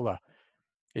with all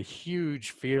the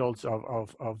huge fields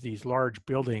of these large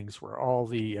buildings where all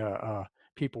the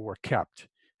people were kept.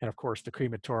 And of course, the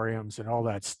crematoriums and all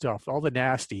that stuff, all the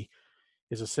nasty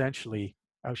is essentially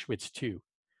Auschwitz II.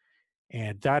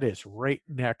 And that is right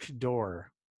next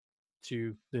door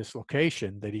to this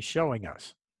location that he's showing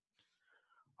us.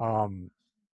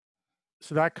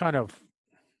 So that kind of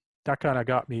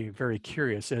got me very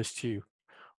curious as to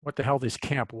what the hell this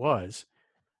camp was,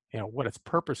 what its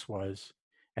purpose was,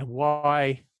 and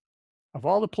why, of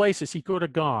all the places he could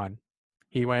have gone,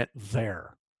 he went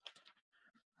there.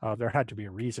 There had to be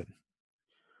a reason.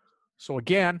 So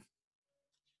again,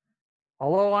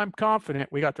 although I'm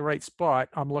confident we got the right spot,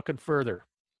 I'm looking further.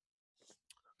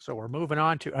 So we're moving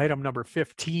on to item number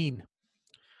 15,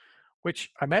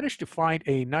 which I managed to find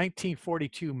a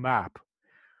 1942 map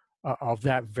of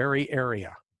that very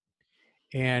area.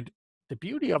 And the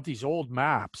beauty of these old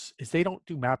maps is they don't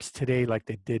do maps today like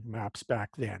they did maps back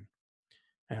then.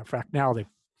 And in fact, now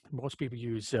most people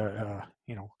use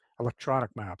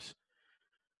electronic maps.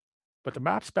 But the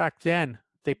maps back then,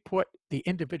 they put the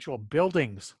individual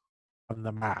buildings on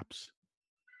the maps.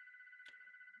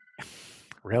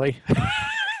 Really?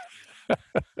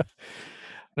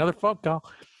 Another phone call.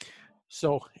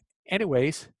 So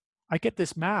anyways, I get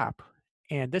this map,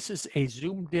 and this is a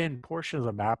zoomed in portion of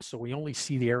the map, so we only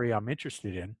see the area I'm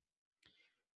interested in.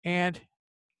 And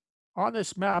on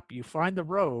this map, you find the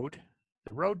road.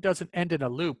 The road doesn't end in a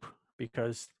loop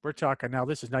because we're talking now,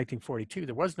 this is 1942.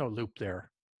 There was no loop there.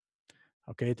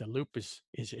 Okay, the loop is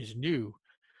new.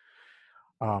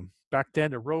 Back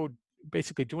then, the road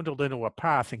basically dwindled into a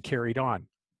path and carried on.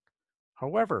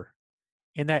 However,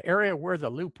 in that area where the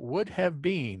loop would have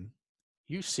been,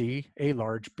 you see a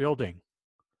large building.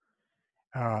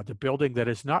 The building that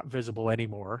is not visible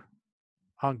anymore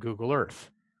on Google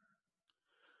Earth.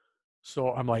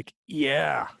 So I'm like,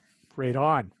 yeah, right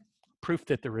on. Proof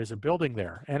that there is a building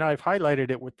there. And I've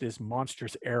highlighted it with this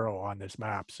monstrous arrow on this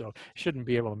map, so shouldn't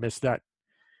be able to miss that.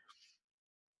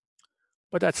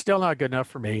 But that's still not good enough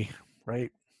for me,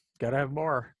 right? Got to have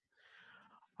more.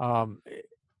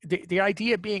 The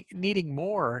idea being needing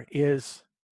more is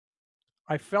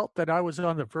I felt that I was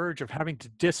on the verge of having to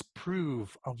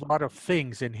disprove a lot of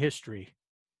things in history.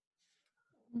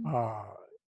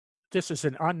 This is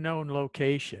an unknown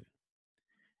location.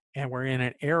 And we're in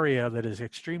an area that is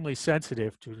extremely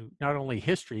sensitive to not only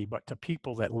history, but to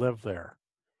people that live there.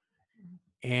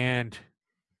 And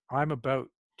I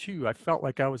felt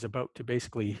like I was about to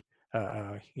basically,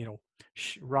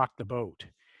 rock the boat.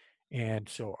 And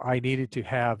so I needed to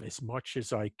have as much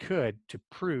as I could to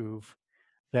prove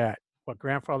that what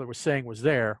grandfather was saying was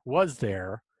there,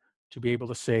 to be able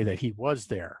to say that he was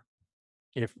there,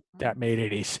 if that made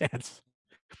any sense.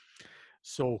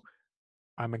 So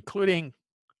I'm including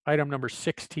item number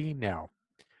 16 now.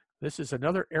 This is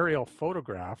another aerial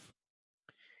photograph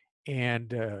and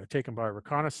taken by a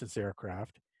reconnaissance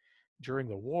aircraft during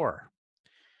the war.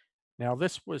 Now,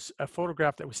 this was a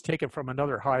photograph that was taken from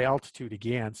another high altitude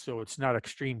again, so it's not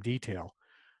extreme detail,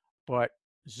 but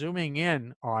zooming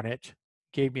in on it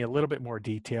gave me a little bit more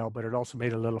detail, but it also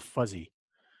made it a little fuzzy,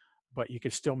 but you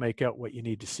could still make out what you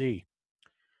need to see.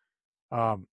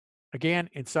 Again,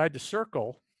 inside the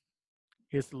circle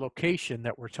is the location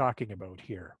that we're talking about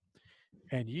here.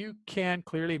 And you can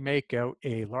clearly make out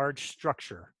a large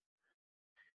structure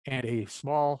and a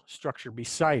small structure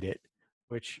beside it,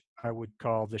 which I would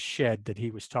call the shed that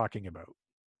he was talking about.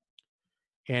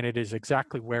 And it is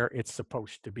exactly where it's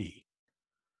supposed to be.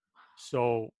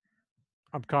 So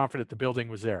I'm confident the building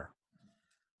was there.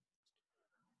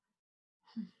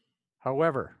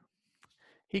 However,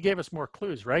 he gave us more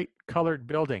clues, right? Colored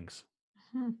buildings.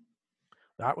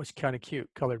 That was kind of cute,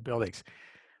 colored buildings.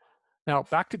 Now,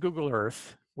 back to Google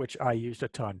Earth, which I used a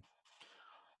ton.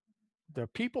 The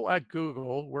people at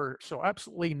Google were so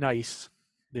absolutely nice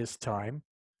this time,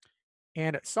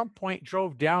 and at some point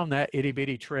drove down that itty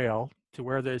bitty trail to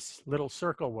where this little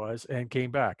circle was and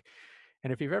came back.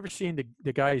 And if you've ever seen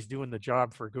the guys doing the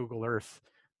job for Google Earth,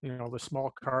 the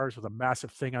small cars with a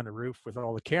massive thing on the roof with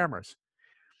all the cameras.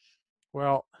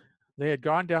 Well, they had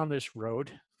gone down this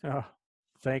road.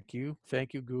 Thank you,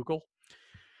 Google.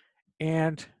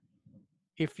 And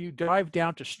if you dive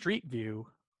down to Street View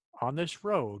on this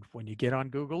road, when you get on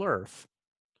Google Earth,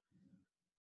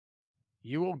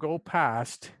 you will go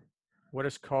past what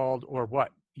is called, or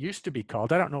what used to be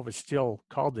called, I don't know if it's still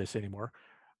called this anymore,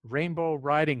 Rainbow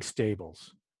Riding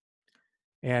Stables.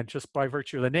 And just by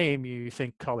virtue of the name, you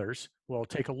think colors. Well,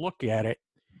 take a look at it.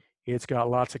 It's got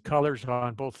lots of colors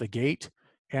on both the gate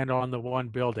and on the one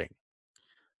building.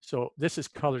 So this is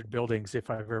colored buildings if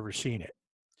I've ever seen it.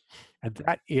 And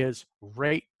that is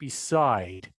right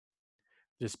beside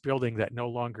this building that no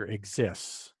longer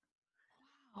exists.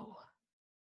 Oh.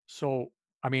 So,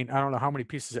 I mean, I don't know how many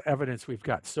pieces of evidence we've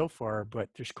got so far, but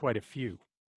there's quite a few.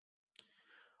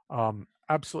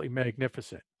 Absolutely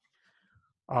magnificent.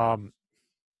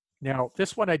 Now,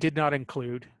 this one I did not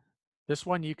include. This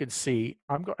one you can see.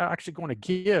 I'm actually going to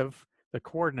give the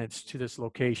coordinates to this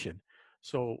location.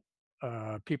 So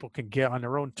people can get on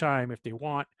their own time if they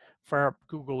want, fire up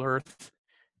Google Earth,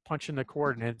 punch in the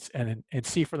coordinates, and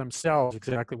see for themselves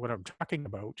exactly what I'm talking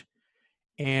about.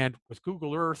 And with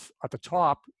Google Earth at the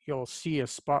top, you'll see a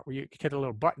spot where you hit a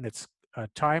little button. It's a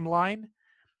timeline,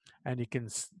 and you can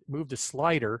move the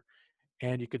slider,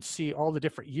 and you can see all the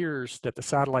different years that the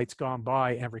satellite's gone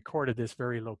by and recorded this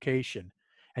very location.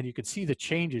 And you can see the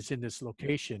changes in this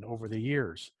location over the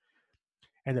years.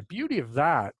 And the beauty of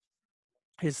that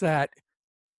is that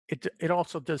it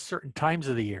also does certain times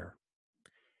of the year.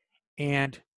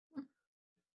 And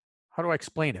how do I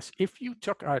explain this? If you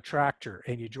took a tractor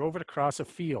and you drove it across a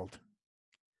field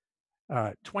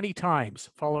 20 times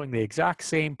following the exact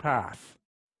same path,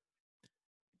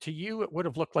 to you, it would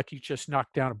have looked like you just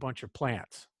knocked down a bunch of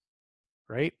plants,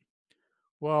 right?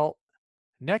 Well,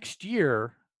 next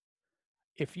year,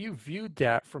 if you viewed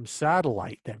that from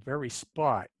satellite, that very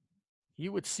spot,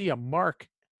 you would see a mark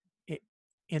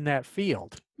in that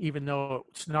field, even though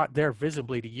it's not there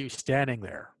visibly to you standing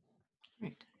there.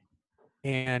 Right.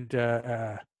 And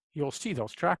you'll see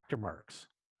those tractor marks.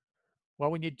 Well,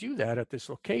 when you do that at this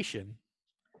location,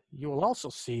 you will also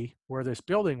see where this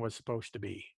building was supposed to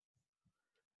be.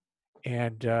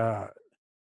 And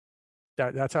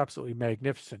that's absolutely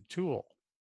magnificent tool.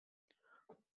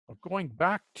 But going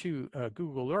back to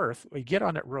Google Earth, we get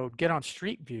on that road, get on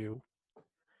Street View,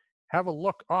 have a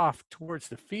look off towards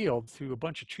the field through a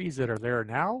bunch of trees that are there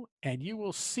now, and you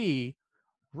will see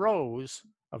rows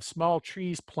of small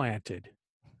trees planted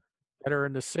that are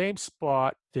in the same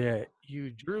spot that you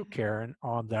drew, Karen,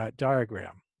 on that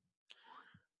diagram.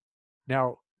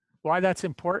 Now, why that's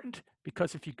important?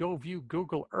 Because if you go view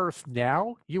Google Earth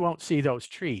now, you won't see those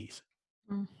trees.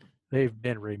 They've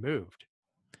been removed.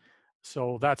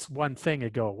 So that's one thing you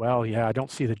go, well, yeah, I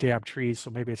don't see the damn trees, so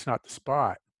maybe it's not the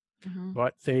spot.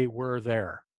 But they were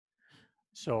there.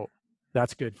 So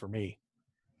that's good for me.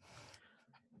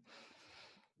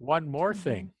 One more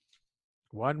thing.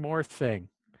 One more thing.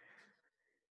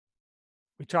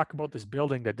 We talk about this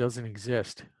building that doesn't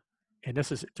exist, and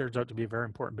it turns out to be a very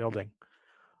important building.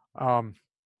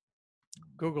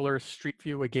 Google Earth Street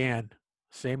View again,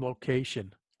 same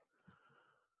location.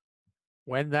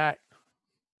 When that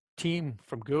team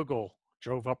from Google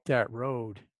drove up that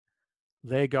road,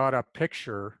 they got a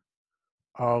picture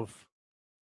of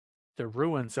the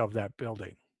ruins of that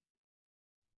building.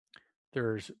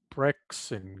 There's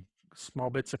bricks and small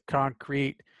bits of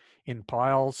concrete in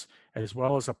piles, as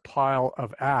well as a pile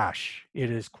of ash.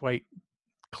 It is quite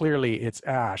clearly it's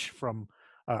ash from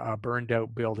a burned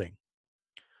out building.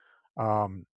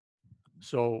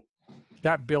 So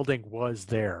that building was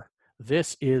there.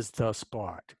 This is the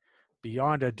spot.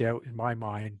 Beyond a doubt in my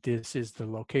mind, this is the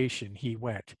location he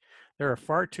went. There are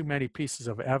far too many pieces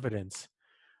of evidence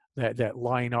that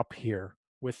line up here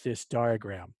with this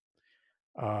diagram.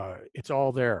 It's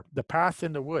all there. The path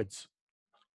in the woods,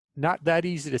 not that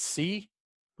easy to see.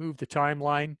 Move the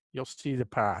timeline, you'll see the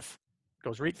path. It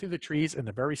goes right through the trees in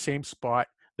the very same spot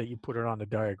that you put it on the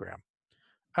diagram.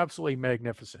 Absolutely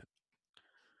magnificent.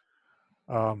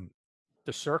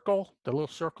 The circle, the little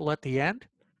circle at the end,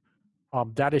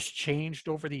 that has changed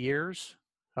over the years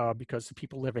because the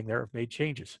people living there have made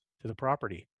changes to the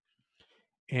property.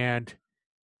 And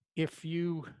if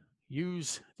you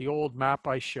use the old map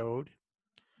I showed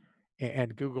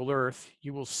and Google Earth,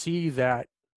 you will see that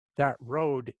that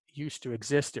road used to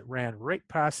exist. It ran right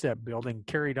past that building,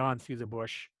 carried on through the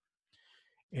bush,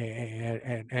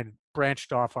 and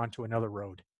branched off onto another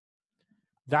road.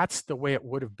 That's the way it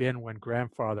would have been when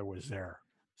grandfather was there.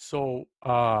 So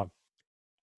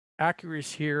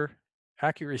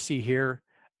accuracy here,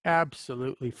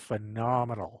 absolutely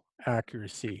phenomenal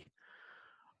accuracy.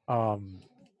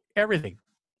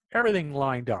 Everything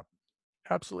lined up,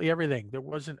 absolutely everything. There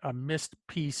wasn't a missed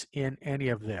piece in any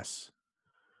of this.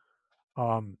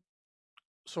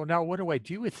 So now what do I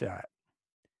do with that?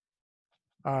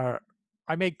 I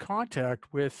made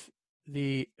contact with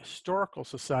the Historical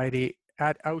Society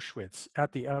at Auschwitz,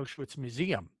 at the Auschwitz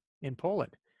Museum in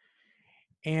Poland.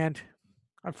 And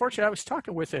unfortunately, I was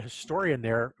talking with a historian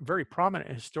there, a very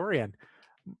prominent historian,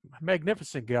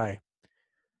 magnificent guy.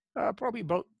 Probably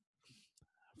about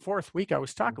fourth week I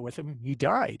was talking with him, he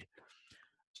died.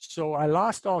 So I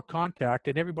lost all contact,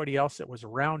 and everybody else that was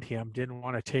around him didn't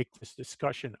want to take this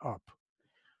discussion up.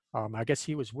 I guess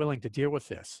he was willing to deal with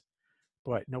this,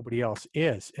 but nobody else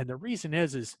is. And the reason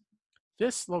is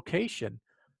this location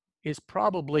is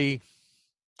probably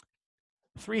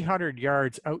 300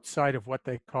 yards outside of what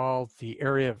they call the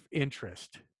area of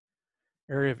interest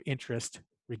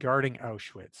regarding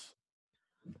Auschwitz.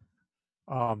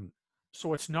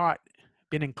 So it's not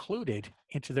been included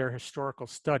into their historical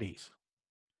studies.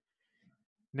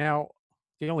 Now,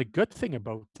 the only good thing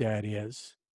about that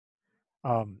is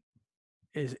that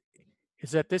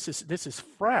this is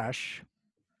fresh,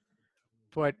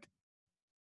 but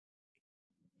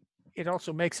it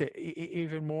also makes it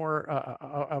even more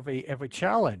of a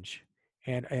challenge,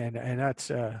 and that's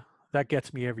that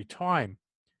gets me every time.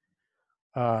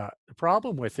 The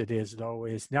problem with it is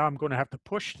now I'm going to have to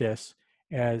push this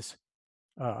as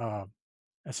a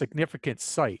significant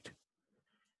site.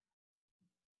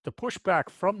 The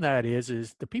pushback from that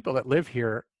is the people that live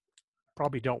here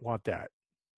probably don't want that.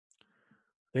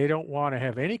 They don't want to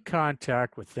have any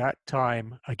contact with that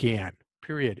time again,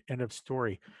 period, end of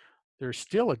story. There's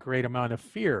still a great amount of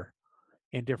fear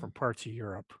in different parts of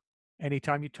Europe.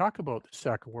 Anytime you talk about the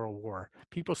Second World War,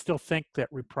 people still think that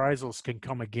reprisals can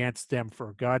come against them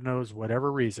for God knows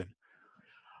whatever reason.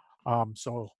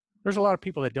 So there's a lot of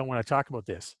people that don't want to talk about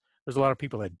this. There's a lot of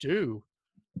people that do,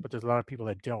 but there's a lot of people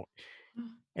that don't.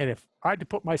 And if I had to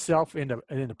put myself in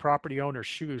the property owner's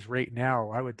shoes right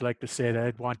now, I would like to say that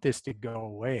I'd want this to go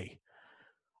away.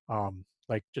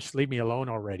 Like, just leave me alone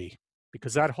already,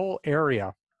 because that whole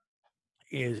area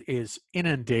is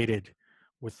inundated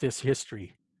with this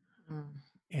history,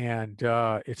 and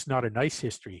it's not a nice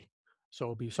history. So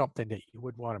it'll be something that you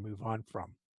would want to move on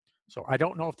from. So I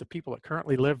don't know if the people that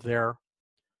currently live there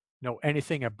know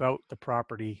anything about the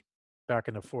property back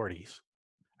in the 40s.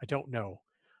 I don't know.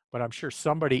 But I'm sure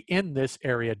somebody in this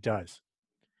area does.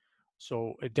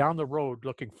 So down the road,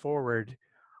 looking forward,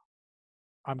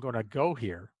 I'm going to go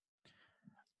here,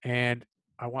 and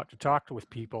I want to talk with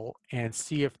people and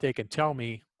see if they can tell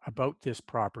me about this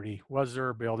property. Was there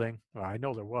a building? Well, I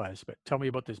know there was, but tell me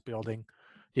about this building.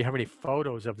 Do you have any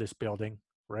photos of this building,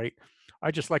 right?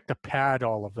 I just like to pad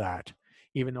all of that,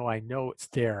 even though I know it's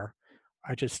there.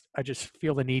 I just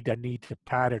feel the need to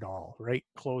pad it all, right?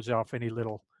 Close off any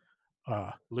little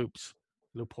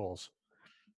loopholes.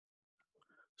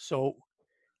 So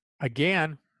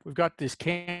again, we've got this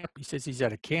camp. He says he's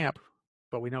at a camp,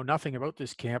 but we know nothing about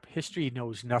this camp. History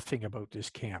knows nothing about this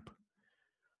camp.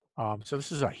 So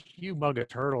this is a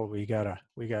humongous hurdle we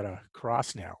gotta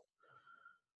cross now.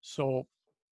 So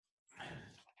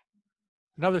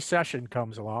another session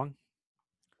comes along,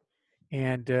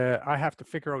 and I have to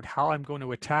figure out how I'm going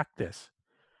to attack this.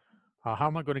 How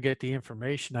am I going to get the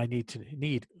information I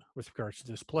need with regards to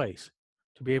this place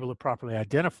to be able to properly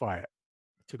identify it,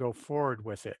 to go forward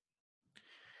with it.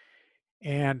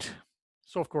 And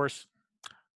so, of course,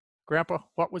 Grandpa,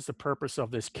 what was the purpose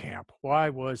of this camp? Why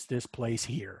was this place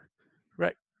here?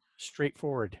 Right,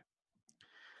 straightforward.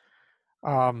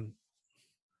 No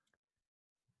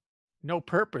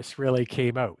purpose really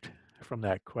came out from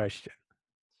that question.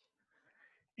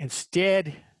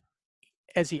 Instead,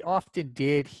 as he often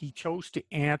did, he chose to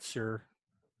answer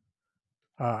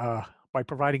by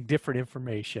providing different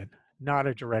information, not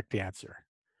a direct answer,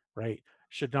 right?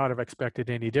 Should not have expected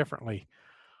any differently.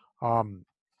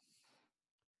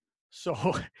 So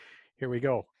here we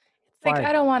go. Like,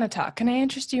 I don't want to talk. Can I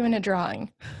interest you in a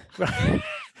drawing?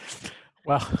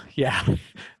 Well, yeah,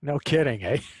 no kidding,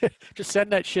 eh? Just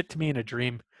send that shit to me in a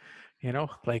dream,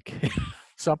 like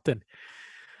something.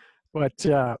 But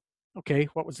okay,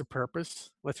 what was the purpose?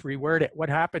 Let's reword it. What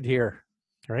happened here,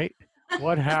 right?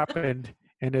 What happened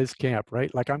in his camp,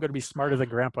 right? Like, I'm going to be smarter than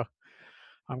Grandpa.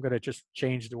 I'm going to just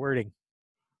change the wording.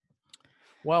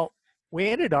 Well, we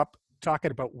ended up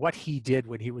talking about what he did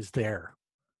when he was there.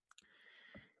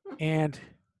 And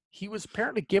he was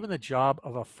apparently given the job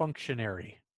of a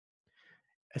functionary,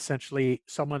 essentially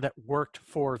someone that worked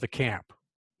for the camp,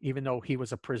 even though he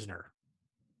was a prisoner.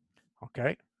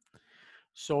 Okay?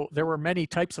 So there were many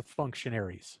types of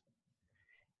functionaries.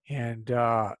 And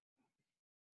I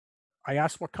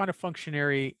asked what kind of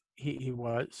functionary he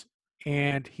was.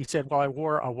 And he said, well, I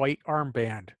wore a white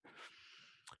armband.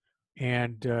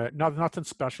 And nothing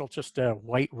special, just a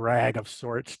white rag of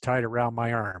sorts tied around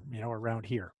my arm, around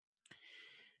here.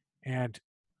 And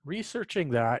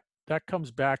researching that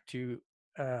comes back to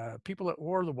people that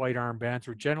wore the white armbands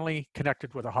were generally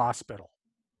connected with a hospital.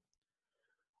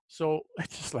 So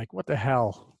it's just like, what the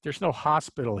hell? There's no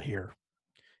hospital here.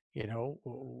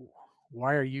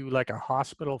 Why are you like a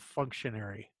hospital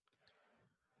functionary?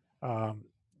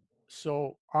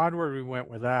 So onward we went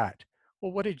with that.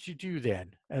 Well, what did you do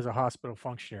then as a hospital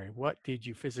functionary? What did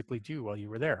you physically do while you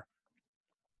were there?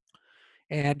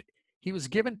 And he was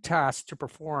given tasks to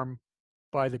perform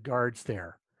by the guards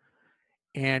there.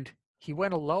 And he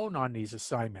went alone on these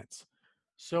assignments.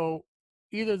 So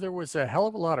either there was a hell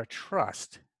of a lot of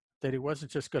trust that he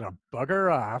wasn't just going to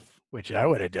bugger off, which I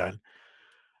would have done,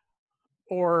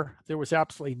 or there was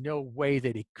absolutely no way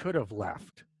that he could have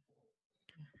left.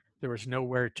 There was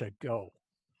nowhere to go.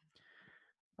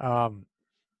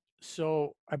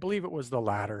 So I believe it was the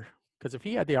latter, because if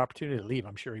he had the opportunity to leave,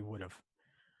 I'm sure he would have.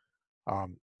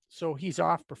 So he's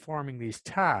off performing these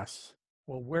tasks.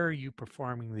 Well, where are you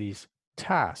performing these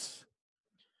tasks?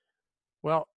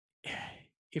 Well,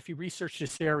 if you research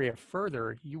this area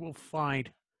further, you will find,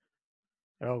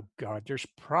 oh God, there's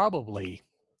probably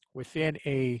within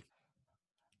a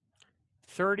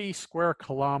 30 square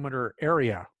kilometer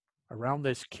area around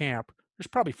this camp, there's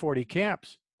probably 40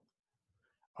 camps,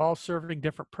 all serving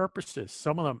different purposes.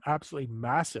 Some of them absolutely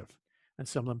massive, and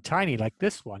some of them tiny, like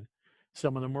this one.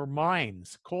 Some of them were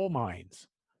mines, coal mines,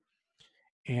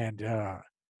 and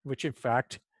which in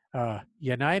fact,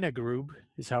 Yanina Grub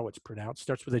is how it's pronounced,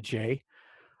 starts with a J.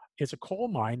 It's a coal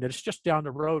mine that is just down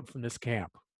the road from this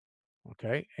camp.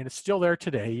 Okay, and it's still there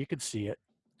today. You can see it.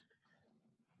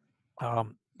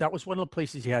 That was one of the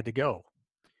places you had to go.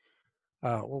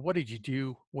 Well, what did you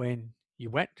do when you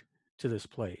went to this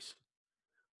place?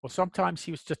 Well, sometimes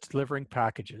he was just delivering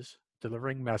packages,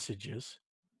 delivering messages,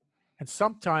 and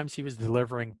sometimes he was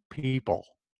delivering people.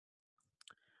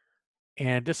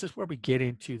 And this is where we get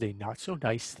into the not so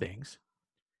nice things.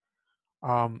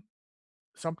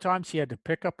 Sometimes he had to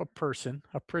pick up a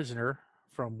prisoner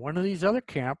from one of these other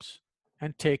camps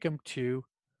and take him to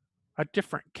a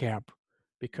different camp,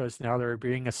 because now they're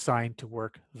being assigned to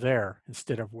work there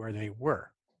instead of where they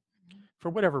were, for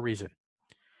whatever reason.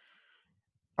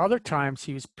 Other times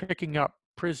he was picking up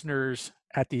prisoners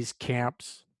at these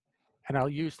camps, and I'll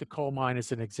use the coal mine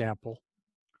as an example.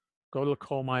 Go to the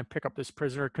coal mine, pick up this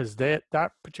prisoner, because that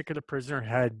particular prisoner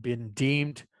had been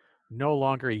deemed no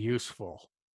longer useful.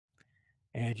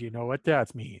 And you know what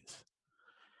that means.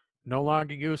 No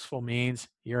longer useful means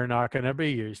you're not going to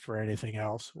be used for anything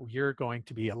else. You're going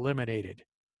to be eliminated.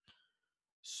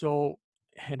 So,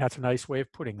 and that's a nice way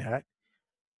of putting that.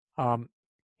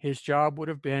 His job would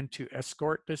have been to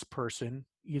escort this person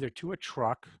either to a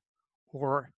truck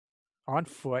or on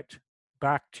foot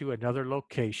back to another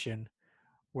location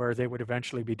where they would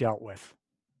eventually be dealt with.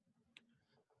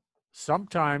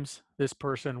 Sometimes this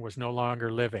person was no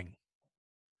longer living,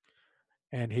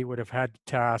 and he would have had the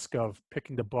task of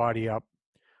picking the body up,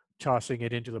 tossing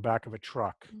it into the back of a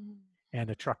truck, and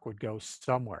the truck would go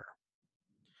somewhere.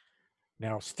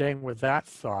 Now, staying with that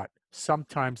thought,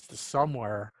 sometimes the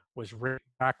somewhere was right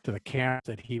back to the camp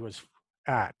that he was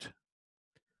at.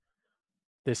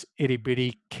 This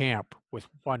itty-bitty camp with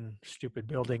one stupid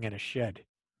building and a shed.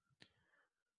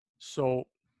 So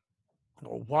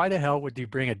why the hell would you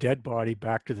bring a dead body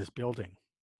back to this building?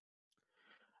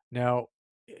 Now,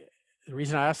 the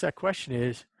reason I ask that question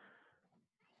is,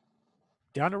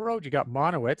 down the road, you got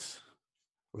Monowitz,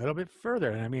 a little bit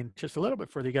further, and I mean, just a little bit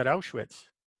further, you got Auschwitz.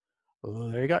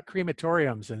 They got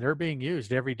crematoriums, and they're being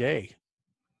used every day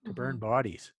to burn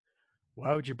bodies.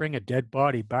 Why would you bring a dead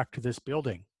body back to this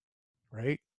building,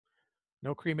 right?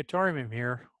 No crematorium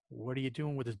here. What are you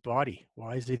doing with his body?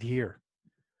 Why is it here?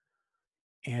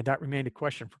 And that remained a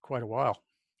question for quite a while,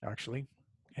 actually.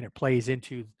 And it plays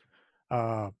into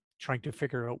trying to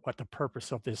figure out what the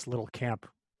purpose of this little camp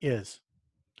is.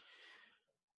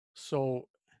 So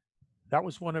that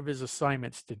was one of his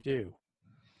assignments to do.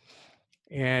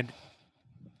 And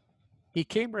he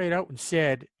came right out and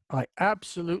said, I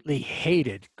absolutely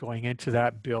hated going into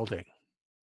that building.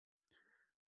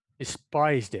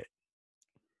 Despised it.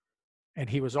 And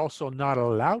he was also not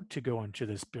allowed to go into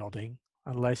this building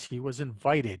unless he was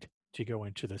invited to go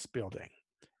into this building.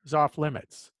 It's off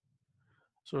limits.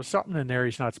 So there's something in there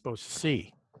he's not supposed to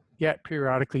see. Yet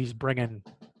periodically he's bringing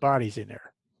bodies in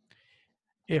there.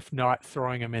 If not,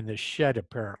 throwing them in the shed,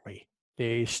 apparently.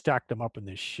 They stacked them up in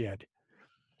this shed.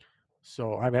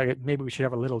 So maybe we should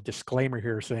have a little disclaimer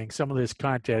here saying some of this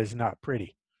content is not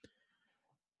pretty.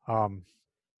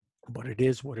 But it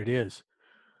is what it is.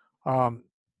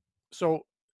 So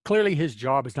clearly his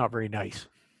job is not very nice.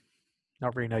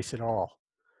 Not very nice at all.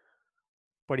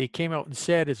 But he came out and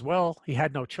said as well, he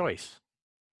had no choice.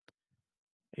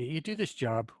 You do this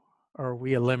job or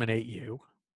we eliminate you.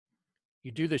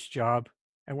 You do this job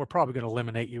and we're probably going to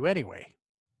eliminate you anyway.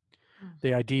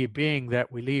 The idea being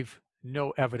that we leave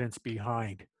no evidence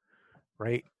behind,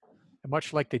 right? And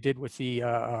much like they did with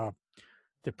the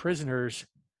prisoners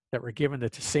that were given the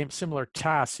similar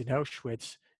tasks in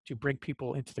Auschwitz to bring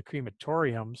people into the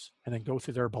crematoriums and then go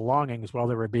through their belongings while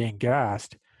they were being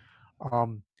gassed.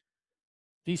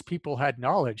 These people had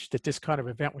knowledge that this kind of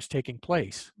event was taking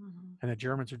place, and the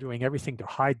Germans were doing everything to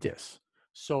hide this.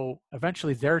 So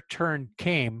eventually their turn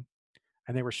came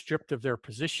and they were stripped of their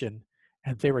position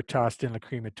and they were tossed in the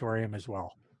crematorium as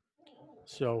well.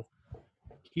 So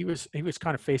he was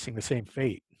kind of facing the same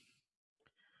fate.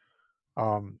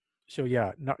 So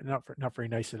yeah, not very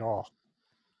nice at all.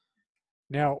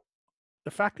 Now,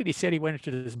 the fact that he said he went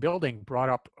into this building brought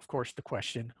up, of course, the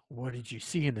question, what did you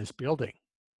see in this building?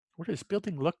 What does this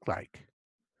building look like?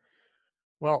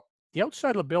 Well, the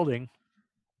outside of the building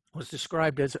was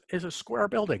described as a square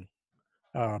building,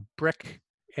 brick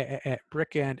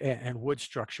and wood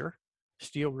structure,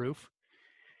 steel roof.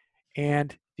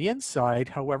 And the inside,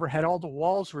 however, had all the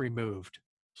walls removed.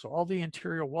 So all the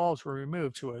interior walls were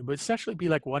removed. So it would essentially be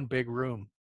like one big room.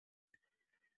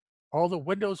 All the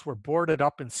windows were boarded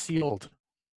up and sealed.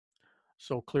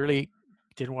 So clearly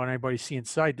didn't want anybody to see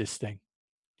inside this thing.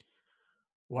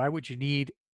 Why would you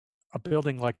need a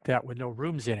building like that with no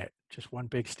rooms in it? Just one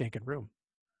big stinking room.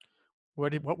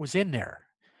 What was in there?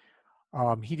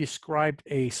 He described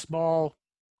a small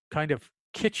kind of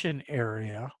kitchen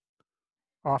area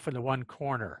off in the one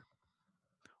corner.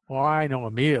 Well, I know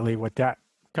immediately what that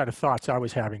kind of thoughts I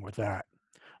was having with that.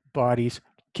 Bodies,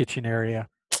 kitchen area.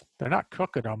 They're not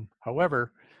cooking them.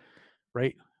 However,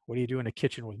 right, what do you do in a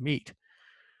kitchen with meat?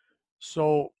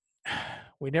 So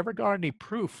we never got any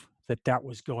proof that that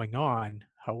was going on.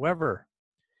 However,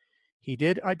 he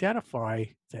did identify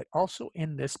that also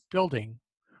in this building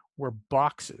were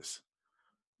boxes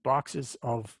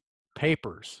of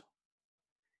papers,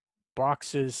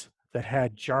 boxes that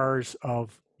had jars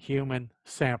of human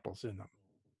samples in them.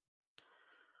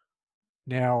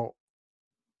 Now,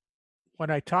 when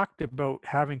I talked about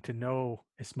having to know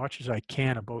as much as I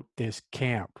can about this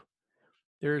camp,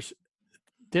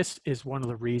 this is one of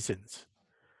the reasons.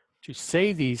 To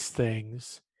say these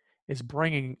things is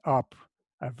bringing up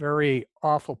a very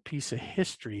awful piece of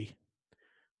history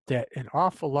that an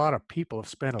awful lot of people have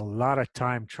spent a lot of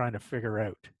time trying to figure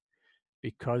out,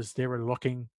 because they were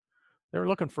looking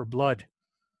for blood,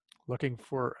 looking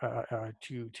for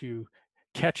to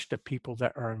catch the people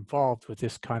that are involved with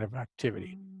this kind of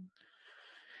activity.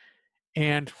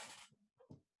 And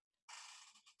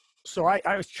so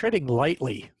I was treading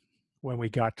lightly when we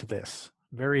got to this,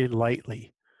 very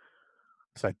lightly.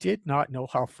 So I did not know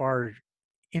how far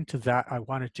into that I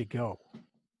wanted to go,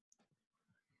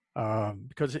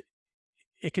 because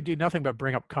it could do nothing but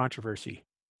bring up controversy,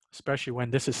 especially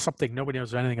when this is something nobody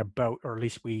knows anything about, or at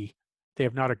least they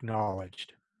have not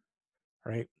acknowledged,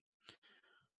 right?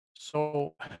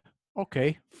 So,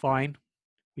 okay, fine.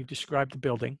 We've described the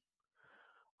building.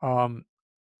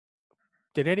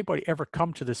 Did anybody ever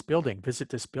come to this building, visit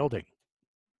this building?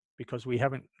 Because we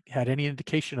haven't had any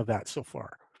indication of that so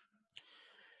far.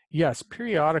 Yes,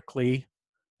 periodically,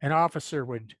 an officer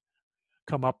would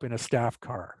come up in a staff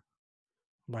car.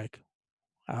 Like,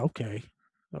 okay,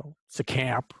 well, it's a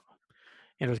camp.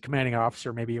 And as a commanding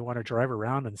officer, maybe you want to drive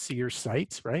around and see your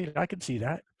sights, right? I can see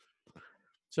that.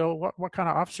 So what kind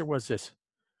of officer was this?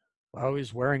 Well, he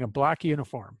was wearing a black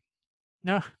uniform.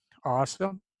 No,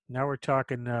 awesome. Now we're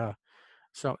talking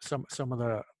some of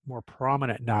the more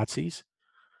prominent Nazis,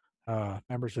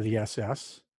 members of the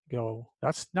SS. Go,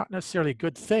 that's not necessarily a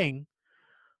good thing.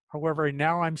 However,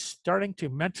 now I'm starting to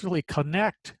mentally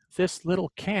connect this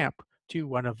little camp to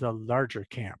one of the larger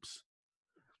camps.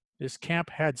 This camp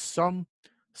had some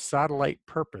satellite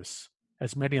purpose,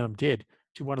 as many of them did,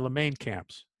 to one of the main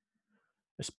camps,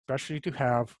 especially to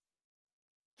have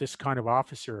this kind of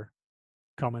officer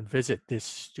come and visit this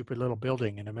stupid little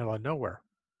building in the middle of nowhere.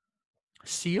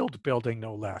 Sealed building,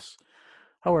 no less.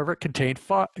 However, it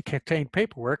contained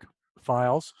paperwork,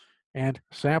 files, and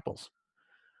samples.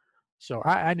 So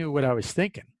I knew what I was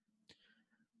thinking.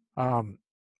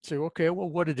 So, okay, well,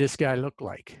 what did this guy look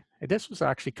like? And this was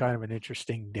actually kind of an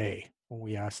interesting day when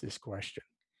we asked this question.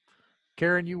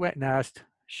 Karen, you went and asked,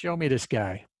 show me this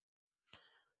guy.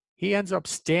 He ends up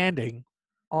standing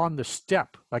on the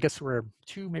step. I guess we're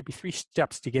 2, maybe 3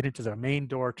 steps to get into the main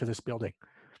door to this building.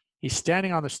 He's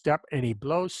standing on the step and he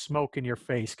blows smoke in your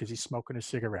face because he's smoking a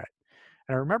cigarette.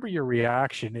 And I remember your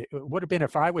reaction. It would have been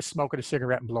if I was smoking a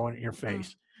cigarette and blowing it in your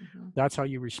face. Mm-hmm. That's how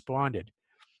you responded.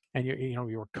 And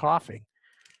you were coughing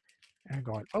and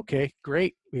going, okay,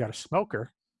 great. We got a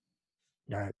smoker.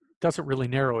 It doesn't really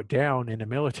narrow it down in the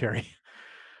military.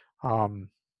 But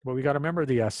we got a member of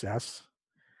the SS.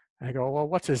 And I go, well,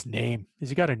 what's his name? Has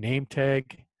he got a name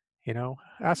tag?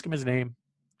 Ask him his name.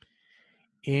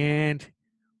 And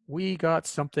we got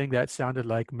something that sounded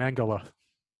like Mengele.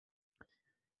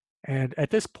 And at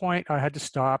this point, I had to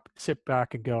stop, sit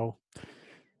back and go,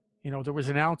 there was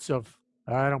an ounce of,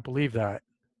 I don't believe that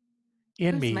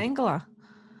in Who's me. Mengele?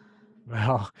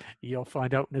 Well, you'll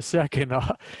find out in a second.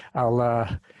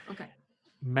 Okay.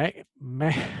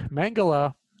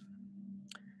 Mengele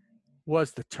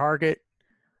was the target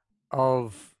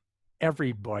of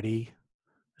everybody,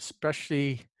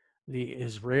 especially the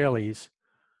Israelis,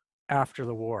 after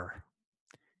the war.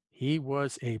 He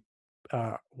was a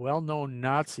well-known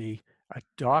Nazi, a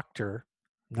doctor,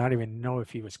 not even know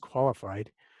if he was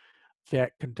qualified,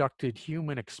 that conducted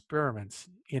human experiments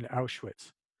in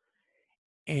Auschwitz.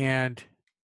 And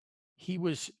he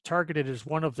was targeted as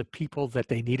one of the people that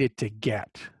they needed to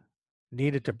get,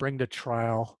 needed to bring to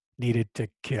trial, needed to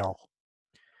kill,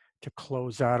 to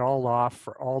close that all off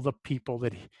for all the people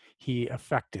that he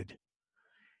affected.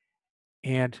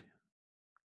 And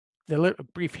the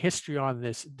brief history on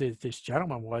this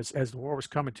gentleman was, as the war was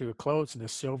coming to a close and the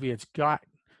Soviets got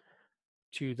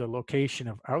to the location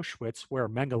of Auschwitz where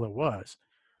Mengele was,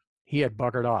 he had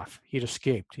buggered off. He'd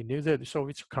escaped. He knew that the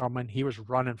Soviets were coming. He was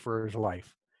running for his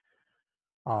life.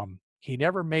 He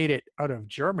never made it out of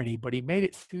Germany, but he made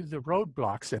it through the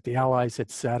roadblocks that the Allies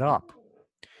had set up.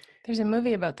 There's a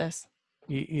movie about this.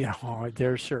 Yeah,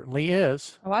 there certainly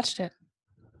is. I watched it.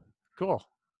 Cool.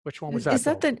 Which one was that?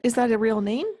 Is that a real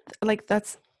name? Like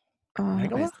that's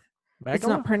Mengele? It's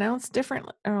not pronounced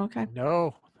differently. Oh, okay.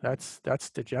 No, that's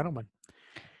the gentleman.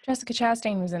 Jessica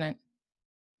Chastain was in it.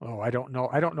 Oh, I don't know.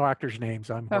 I don't know actors' names.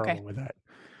 I'm horrible with that.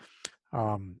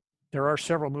 There are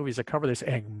several movies that cover this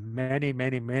and many,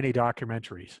 many, many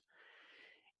documentaries.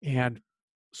 And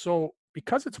so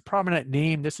because it's a prominent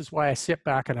name, this is why I sit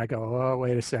back and I go, oh,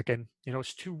 wait a second.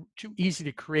 It's too easy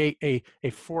to create a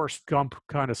Forrest Gump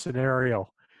kind of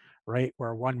scenario, right?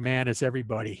 Where one man is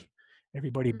everybody.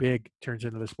 Everybody big turns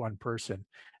into this one person.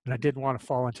 And I didn't want to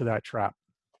fall into that trap.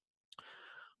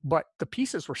 But the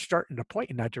pieces were starting to point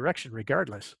in that direction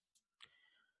regardless.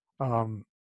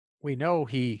 We know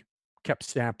he kept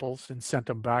samples and sent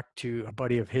them back to a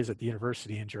buddy of his at the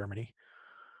university in Germany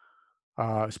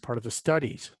as part of the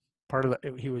studies.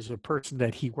 He was a person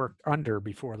that he worked under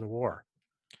before the war.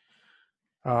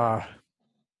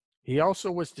 He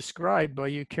also was described by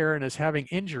you, Karen, as having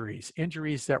injuries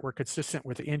that were consistent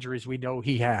with the injuries we know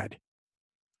he had.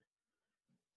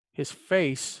 His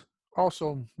face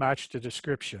also matched the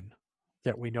description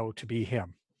that we know to be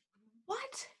him.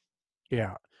 What?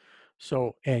 Yeah.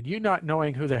 So, and you not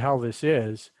knowing who the hell this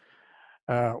is,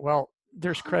 well,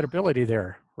 there's credibility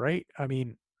there, right? I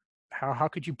mean, how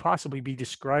could you possibly be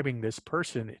describing this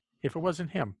person if it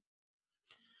wasn't him?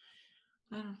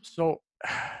 So,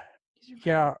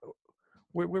 yeah,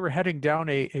 we were heading down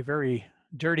a very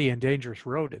dirty and dangerous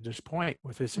road at this point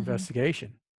with this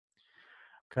investigation.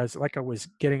 Because, like I was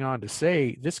getting on to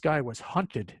say, this guy was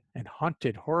hunted and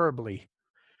hunted horribly.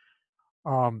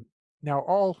 Now,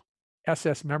 all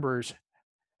SS members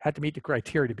had to meet the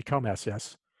criteria to become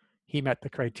SS. He met the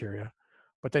criteria,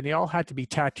 but then they all had to be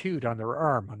tattooed on their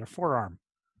arm, on their forearm,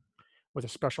 with a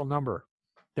special number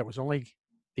that was only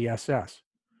the SS.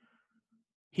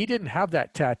 He didn't have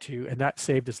that tattoo, and that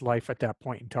saved his life at that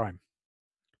point in time.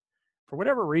 For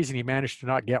whatever reason, he managed to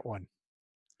not get one.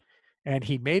 And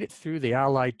he made it through the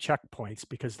Allied checkpoints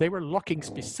because they were looking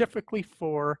specifically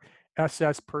for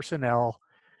SS personnel,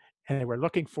 and they were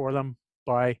looking for them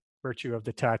by virtue of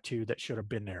the tattoo that should have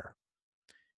been there.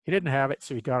 He didn't have it,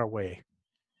 so he got away.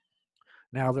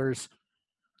 Now, there's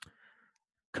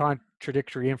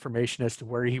contradictory information as to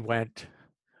where he went.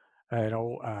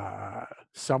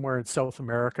 Somewhere in South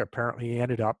America, apparently he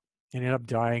ended up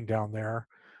dying down there.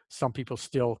 Some people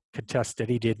still contest that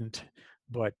he didn't,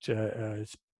 but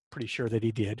it's pretty sure that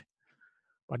he did.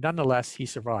 But nonetheless, he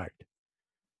survived.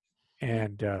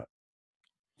 And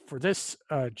for this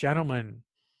gentleman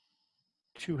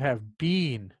to have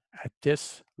been at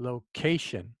this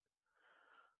location,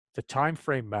 the time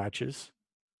frame matches.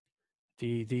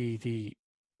 The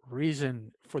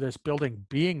reason for this building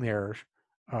being there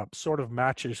sort of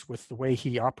matches with the way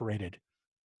he operated.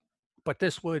 But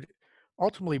this would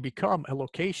ultimately become a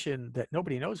location that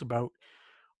nobody knows about,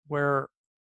 where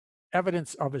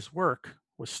evidence of his work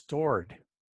was stored.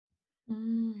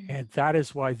 And that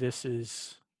is why this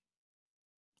is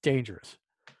dangerous.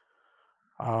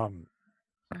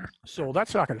 So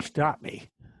that's not going to stop me,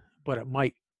 but it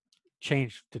might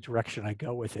change the direction I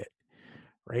go with it,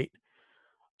 right?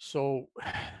 So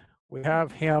we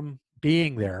have him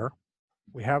being there.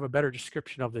 We have a better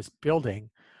description of this building.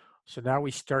 So now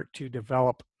we start to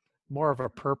develop more of a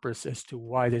purpose as to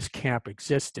why this camp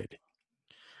existed.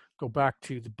 Go back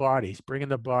to the bodies, bringing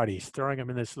the bodies, throwing them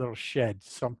in this little shed,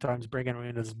 sometimes bringing them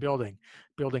into this building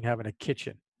having a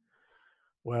kitchen.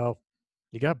 Well,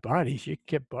 you got bodies, you can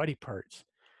get body parts.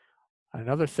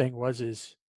 Another thing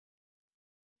is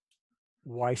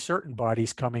why certain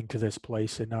bodies coming to this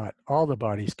place and not all the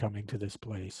bodies coming to this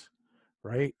place,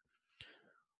 right?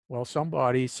 Well, some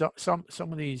bodies, some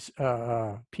of these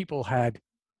people had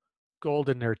gold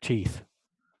in their teeth.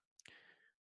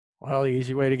 Well, the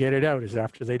easy way to get it out is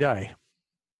after they die,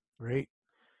 right?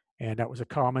 And that was a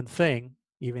common thing,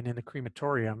 even in the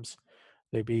crematoriums.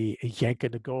 They'd be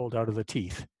yanking the gold out of the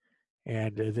teeth.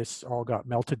 And this all got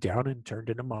melted down and turned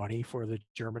into money for the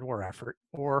German war effort,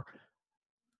 or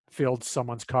filled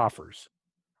someone's coffers,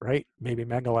 right? Maybe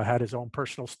Mengele had his own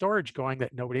personal storage going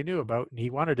that nobody knew about, and he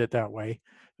wanted it that way.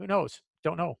 Who knows?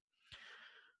 Don't know.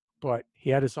 But he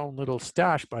had his own little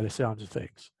stash by the sounds of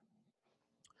things.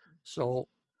 So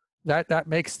that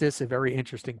makes this a very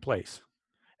interesting place.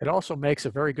 It also makes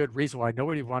a very good reason why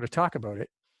nobody would want to talk about it,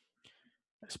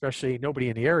 especially nobody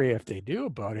in the area, if they knew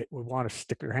about it, would want to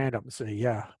stick their hand up and say,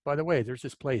 yeah, by the way, there's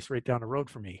this place right down the road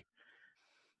from me.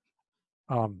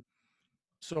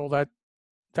 So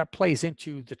that plays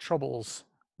into the troubles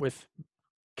with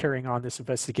carrying on this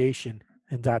investigation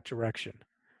in that direction.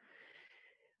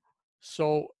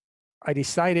 So I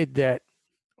decided that,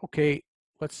 okay,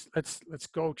 let's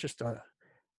go just a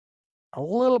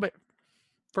little bit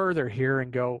further here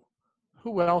and go,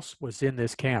 who else was in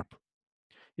this camp?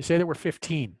 You say there were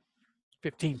 15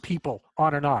 people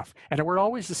on and off, and there were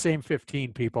always the same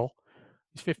 15 people.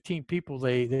 These 15 people,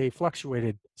 they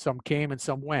fluctuated. Some came and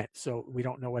some went, so we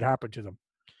don't know what happened to them.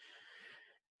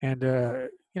 And,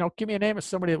 give me a name of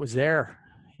somebody that was there,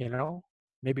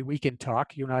 maybe we can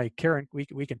talk, you and I, Karen,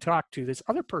 we can talk to this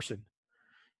other person,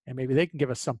 and maybe they can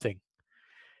give us something.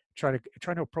 Try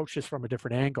to approach this from a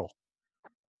different angle.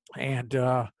 And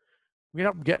we ended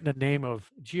up getting the name of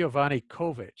Giovanni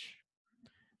Kovic.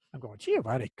 I'm going,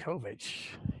 Giovanni Kovic,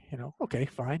 okay,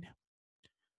 fine.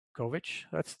 Kovic,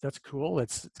 that's cool.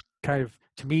 It's kind of,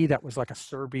 to me, that was like a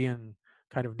Serbian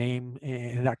kind of name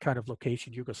in that kind of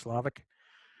location, Yugoslavic.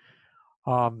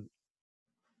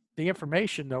 The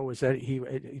information, though, is that he,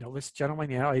 this gentleman,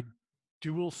 had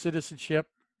dual citizenship.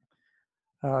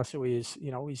 So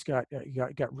he's got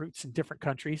roots in different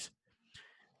countries.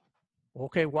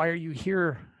 Okay, why are you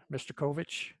here, Mr.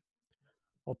 Kovic?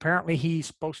 Well, apparently he's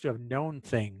supposed to have known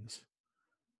things,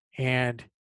 and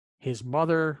His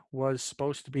mother was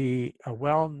supposed to be a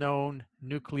well-known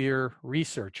nuclear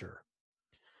researcher.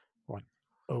 One,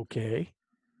 okay,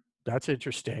 that's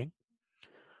interesting.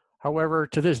 However,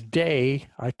 to this day,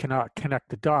 I cannot connect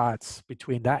the dots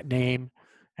between that name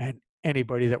and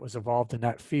anybody that was involved in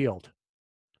that field.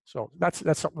 So that's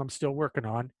something I'm still working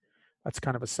on. That's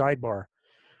kind of a sidebar.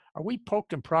 We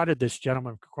poked and prodded this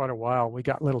gentleman for quite a while. We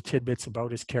got little tidbits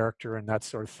about his character and that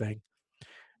sort of thing.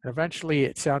 And eventually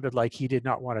it sounded like he did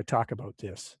not want to talk about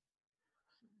this.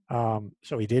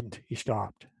 So he didn't. He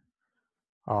stopped.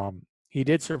 He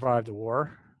did survive the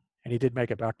war, and he did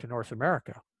make it back to North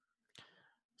America.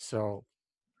 So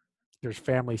there's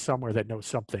family somewhere that knows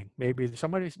something. Maybe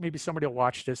somebody will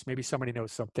watch this. Maybe somebody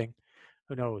knows something.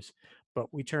 Who knows?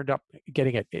 But we turned up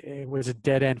getting it. It was a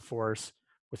dead end for us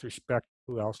with respect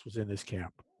to who else was in this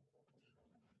camp.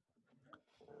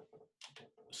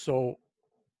 So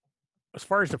as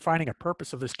far as defining a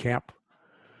purpose of this camp,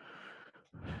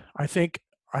 I think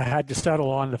I had to settle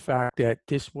on the fact that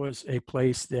this was a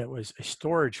place that was a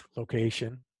storage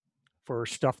location for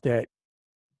stuff that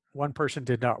one person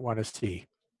did not want to see,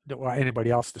 didn't want anybody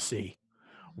else to see.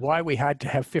 Why we had to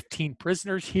have 15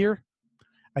 prisoners here,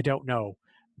 I don't know.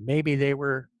 Maybe they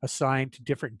were assigned to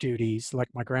different duties like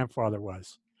my grandfather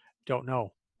was. Don't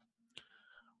know.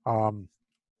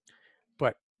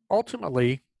 But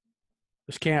ultimately,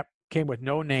 this camp came with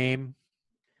no name,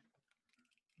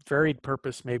 varied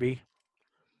purpose maybe,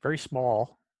 very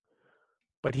small,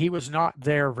 but he was not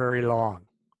there very long.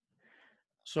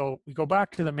 So we go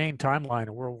back to the main timeline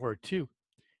of World War II.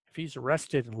 If he's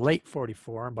arrested in late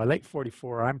 44, and by late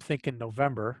 44, I'm thinking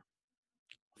November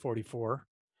 44,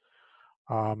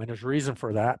 and there's a reason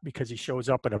for that because he shows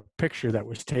up in a picture that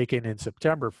was taken in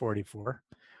September 44.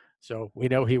 So we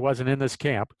know he wasn't in this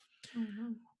camp.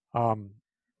 Mm-hmm.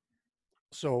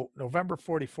 So November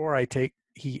 44, I take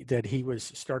that he was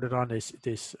started on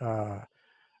this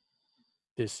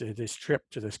trip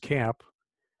to this camp.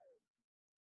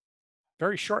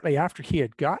 Very shortly after he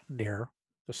had gotten there,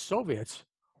 the Soviets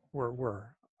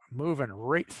were moving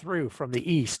right through from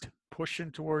the east,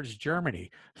 pushing towards Germany.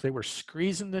 So they were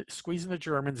squeezing the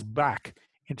Germans back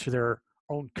into their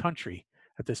own country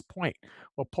at this point.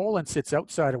 Well, Poland sits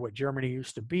outside of what Germany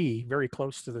used to be, very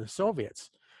close to the Soviets.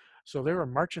 So they were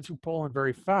marching through Poland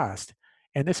very fast,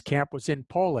 and this camp was in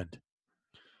Poland.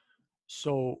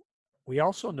 So we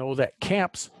also know that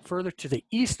camps further to the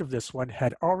east of this one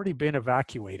had already been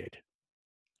evacuated.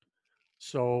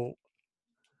 So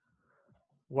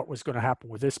what was going to happen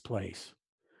with this place?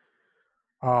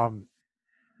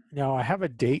 Now I have a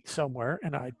date somewhere,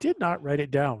 and I did not write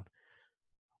it down,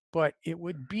 but it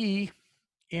would be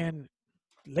in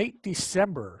late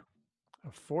December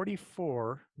of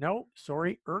 44. No,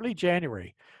 sorry, early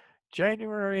January.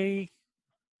 January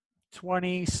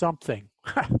 20 something.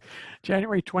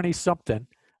 January 20 something.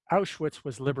 Auschwitz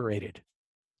was liberated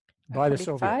by the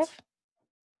Soviets.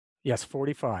 Yes,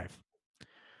 45.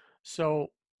 So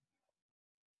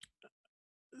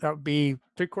that would be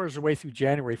 3/4 of the way through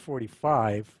January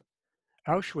 45.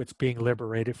 Auschwitz being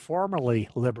liberated, formally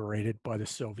liberated by the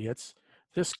Soviets.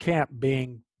 This camp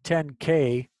being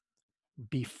 10K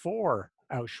before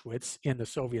Auschwitz in the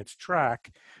Soviets'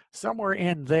 track. Somewhere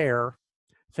in there,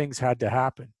 things had to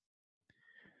happen.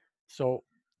 So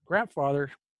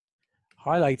grandfather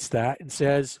highlights that and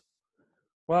says,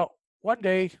 well, one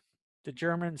day the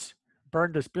Germans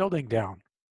burned this building down,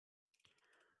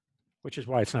 which is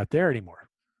why it's not there anymore.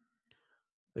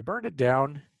 They burned it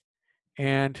down,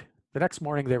 and the next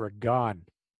morning they were gone.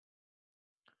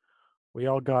 We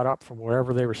all got up from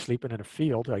wherever they were sleeping in a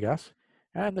field, I guess,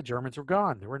 and the Germans were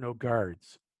gone. There were no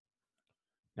guards.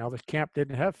 Now the camp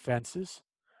didn't have fences,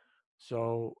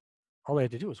 so all they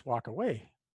had to do was walk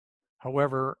away.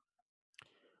 However,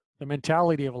 the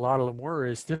mentality of a lot of them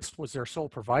is this was their sole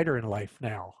provider in life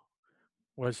now.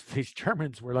 Was these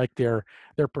Germans were like their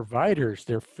providers,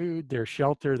 their food, their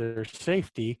shelter, their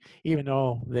safety, even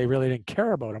though they really didn't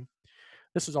care about them.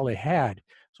 This is all they had.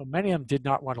 So many of them did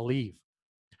not want to leave.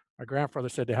 My grandfather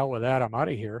said, to hell with that, I'm out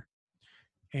of here.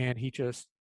 And he just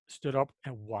stood up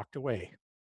and walked away.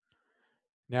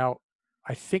 Now,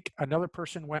 I think another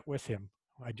person went with him.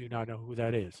 I do not know who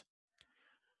that is.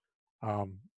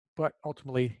 But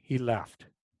ultimately, he left.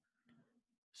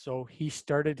 So he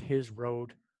started his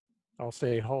road, I'll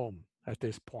say, home at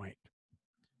this point.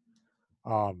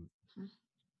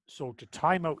 So to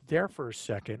time out there for a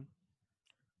second,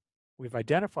 we've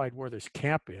identified where this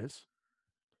camp is,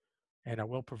 and I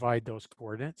will provide those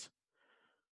coordinates.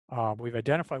 We've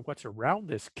identified what's around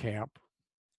this camp.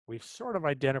 We've sort of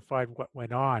identified what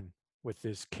went on with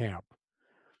this camp,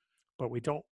 but we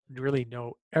don't really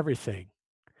know everything.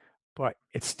 but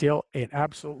it's still an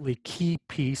absolutely key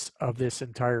piece of this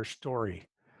entire story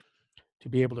to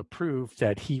be able to prove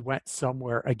that he went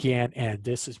somewhere again and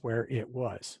this is where it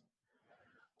was.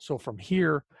 So from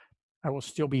here, I will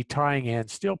still be tying in,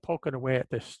 still poking away at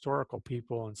the historical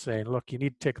people and saying, look, you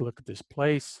need to take a look at this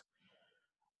place.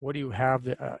 What do you have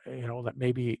that, that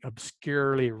may be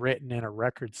obscurely written in a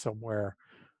record somewhere,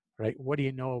 right? What do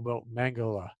you know about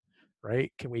Mangala,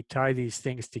 right? Can we tie these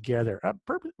things together?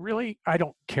 Really, I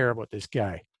don't care about this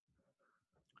guy,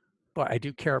 but I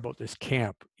do care about this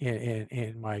camp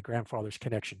in my grandfather's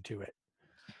connection to it.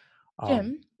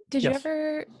 Jim, did yes.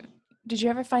 you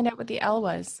ever find out what the L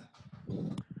was?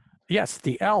 Yes,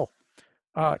 the L,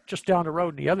 just down the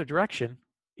road in the other direction,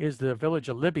 is the village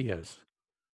of Libya's.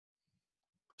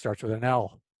 Starts with an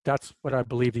L. That's what I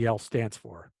believe the L stands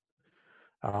for.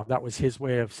 That was his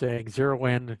way of saying zero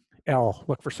in L,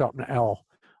 look for something L.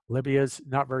 Libya's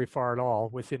not very far at all,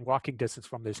 within walking distance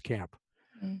from this camp.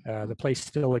 The place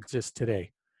still exists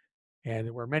today. And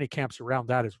there were many camps around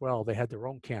that as well. They had their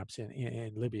own camps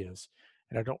in Libya's.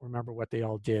 And I don't remember what they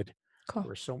all did. Cool. There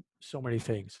were so many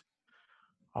things.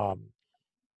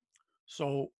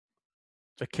 So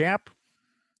the camp,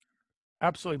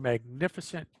 absolutely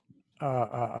magnificent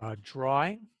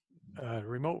drawing,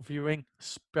 remote viewing,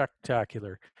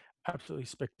 spectacular, absolutely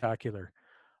spectacular.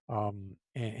 And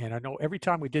I know every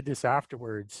time we did this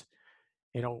afterwards,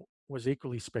 was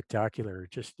equally spectacular.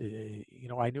 Just,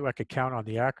 I knew I could count on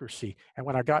the accuracy. And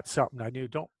when I got something, I knew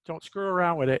don't screw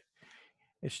around with it.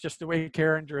 It's just the way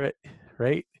Karen drew it,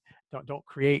 right? Don't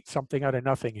create something out of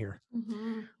nothing here.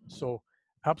 Mm-hmm. So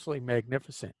absolutely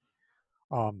magnificent.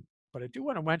 But I do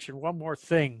want to mention one more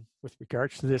thing with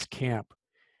regards to this camp.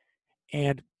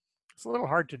 And it's a little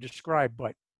hard to describe,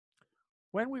 but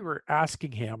when we were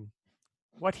asking him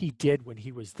what he did when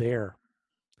he was there,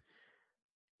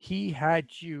 he had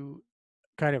you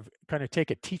kind of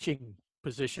take a teaching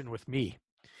position with me.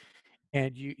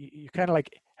 And you kind of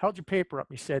like held your paper up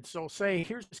and you said, so say,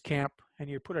 here's this camp, and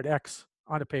you put an X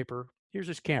on the paper. Here's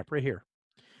this camp right here.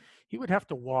 He would have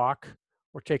to walk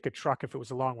or take a truck if it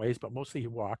was a long ways, but mostly he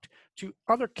walked to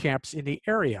other camps in the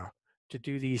area to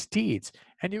do these deeds.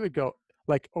 And you would go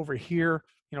like over here,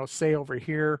 say over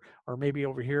here, or maybe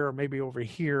over here, or maybe over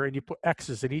here, and you put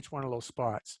X's in each one of those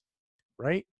spots,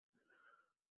 right?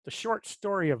 The short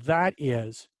story of that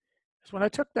is when I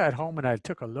took that home and I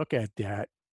took a look at that,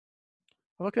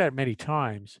 I looked at it many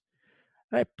times,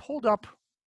 and I pulled up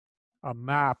a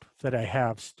map that I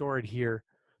have stored here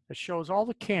that shows all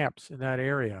the camps in that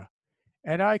area.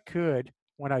 And I could,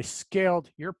 when I scaled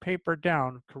your paper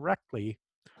down correctly,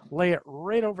 lay it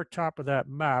right over top of that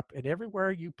map, and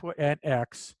everywhere you put an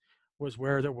X was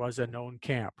where there was a known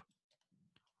camp.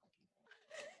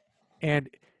 And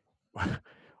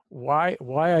why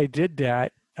I did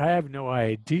that, I have no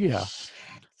idea,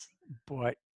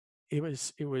 but it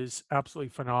was absolutely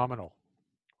phenomenal,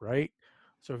 right?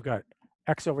 So we've got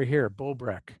X over here,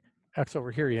 Bulbreck, X over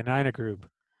here, Yanina Group,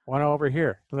 one over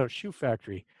here, a little shoe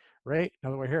factory, right?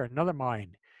 Another way here, another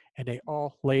mine, and they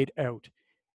all laid out.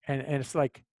 And it's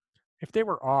like, if they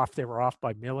were off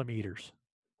by millimeters,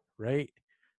 right?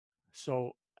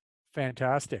 So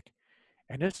fantastic.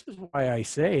 And this is why I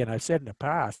say, and I've said in the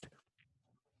past,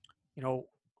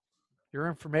 your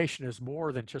information is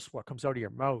more than just what comes out of your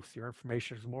mouth. Your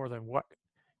information is more than what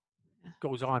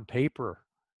goes on paper.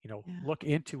 Look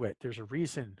into it. There's a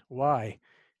reason why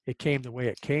it came the way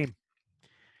it came.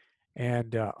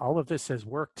 And all of this has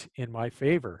worked in my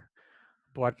favor,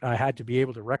 but I had to be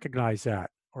able to recognize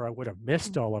that, or I would have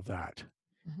missed all of that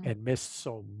and missed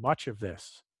so much of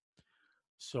this.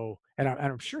 So, and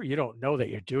I'm sure you don't know that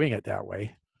you're doing it that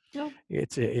way. No.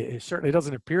 It certainly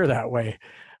doesn't appear that way,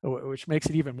 which makes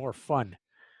it even more fun,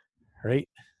 right?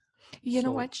 You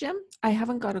know what, Jim? I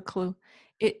haven't got a clue.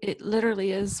 It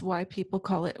literally is why people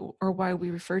call it, or why we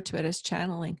refer to it as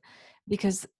channeling,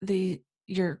 because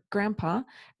your grandpa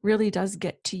really does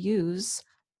get to use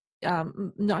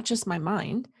not just my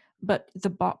mind, but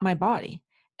my body.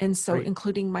 And so right.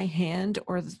 Including my hand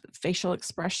or the facial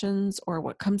expressions or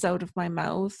what comes out of my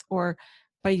mouth, or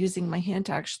by using my hand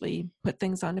to actually put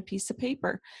things on a piece of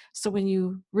paper. So when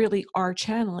you really are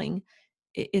channeling,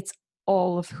 it's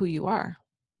all of who you are.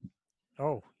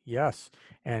 Oh, yes.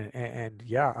 And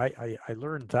yeah, I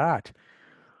learned that.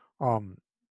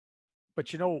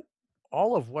 But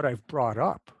all of what I've brought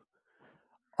up,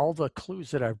 all the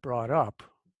clues that I've brought up,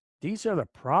 these are the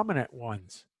prominent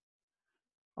ones.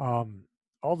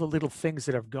 All the little things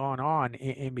that have gone on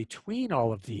in between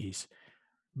all of these,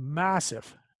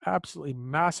 massive, absolutely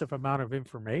massive amount of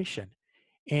information,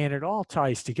 and it all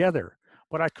ties together.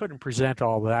 But I couldn't present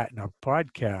all that in a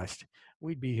podcast.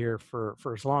 we'd be here for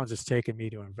as long as it's taken me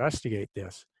to investigate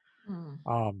this.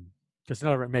 Because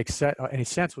none of it makes any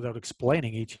sense without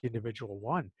explaining each individual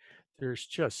one. There's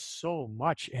just so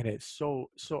much, and it's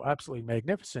so absolutely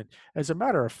magnificent. As a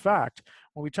matter of fact,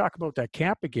 when we talk about that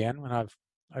camp again, when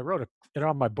I wrote it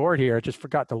on my board here, I just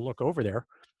forgot to look over there.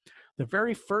 The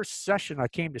very first session I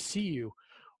came to see you,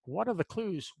 one of the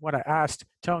clues when I asked,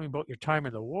 tell me about your time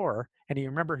in the war, and you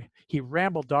remember he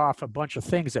rambled off a bunch of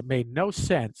things that made no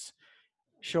sense,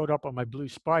 showed up on my blue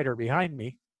spider behind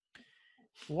me.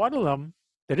 One of them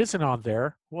that isn't on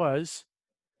there was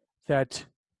that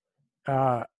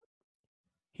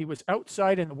he was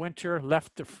outside in the winter,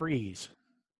 left to freeze.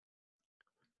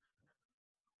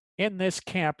 In this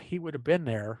camp, he would have been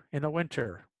there in the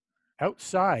winter,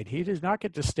 outside. He does not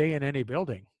get to stay in any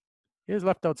building. He was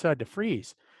left outside to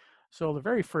freeze. So the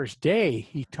very first day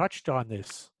he touched on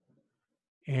this,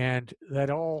 and that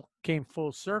all came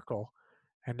full circle.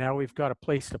 And now we've got a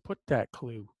place to put that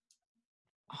clue,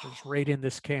 which is right in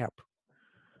this camp.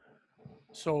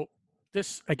 So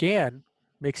this, again,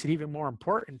 makes it even more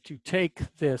important to take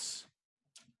this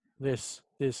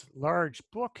large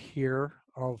book here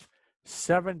of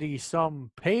 70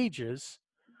 some pages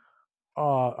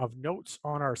of notes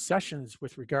on our sessions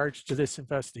with regards to this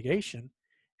investigation,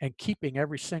 and keeping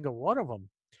every single one of them,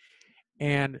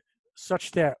 and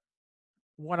such that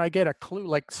when I get a clue,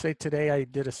 like say today I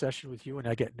did a session with you and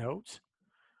I get notes,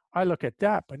 I look at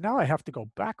that, but now I have to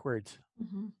go backwards.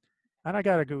 And I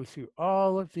got to go through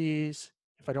all of these,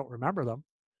 if I don't remember them,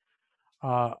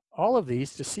 all of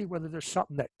these to see whether there's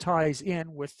something that ties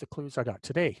in with the clues I got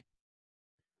today.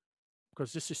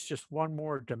 Because this is just one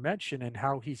more dimension in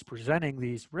how he's presenting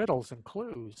these riddles and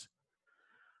clues.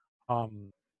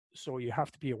 So you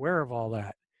have to be aware of all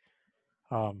that,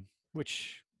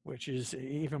 which is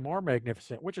even more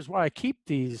magnificent, which is why I keep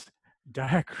these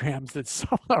diagrams that some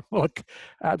of them look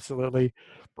absolutely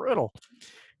brutal.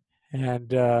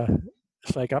 And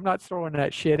it's like, I'm not throwing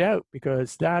that shit out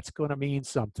because that's going to mean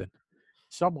something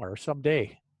somewhere,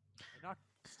 someday.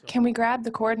 Can we grab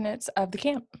the coordinates of the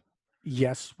camp?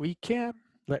 Yes, we can.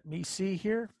 Let me see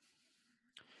here.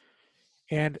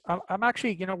 And I'm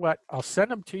actually, you know what? I'll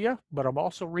send them to you, but I'll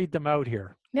also read them out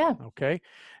here. Yeah. Okay.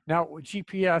 Now, with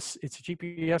GPS, it's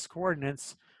GPS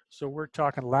coordinates. So we're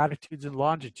talking latitudes and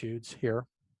longitudes here.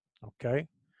 Okay. Are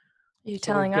you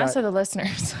telling us or the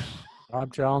listeners? I'm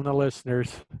telling the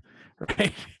listeners,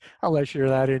 right? Unless you're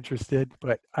that interested,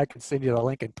 but I can send you the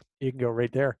link and you can go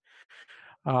right there.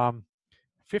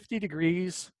 50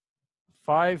 degrees,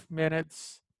 5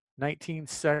 minutes, 19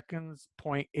 seconds,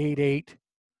 0.88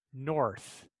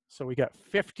 north. So we got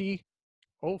 50,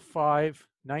 05,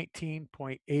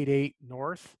 19.88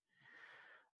 north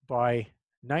by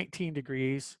 19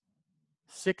 degrees,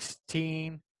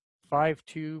 16,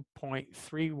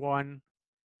 52.31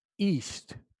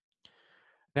 east.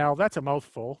 Now that's a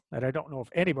mouthful, and I don't know if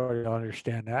anybody will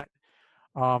understand that.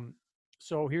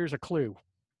 So here's a clue.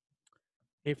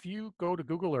 If you go to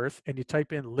Google Earth and you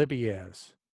type in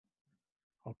Libiez,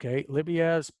 okay,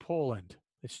 Libiez, Poland.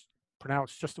 It's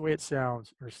pronounced just the way it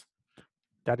sounds. Or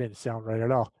that didn't sound right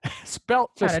at all.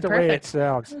 Spelt just the way it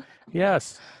sounds.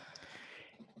 Yes.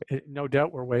 No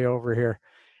doubt we're way over here.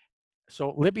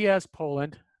 So Libiez,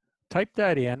 Poland, type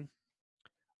that in.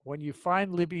 When you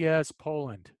find Libiez,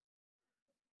 Poland,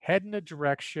 head in the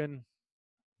direction,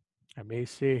 I may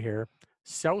say here,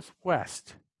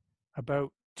 southwest,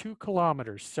 about 2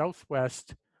 kilometers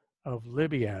southwest of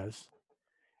Libiez,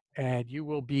 and you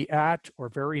will be at or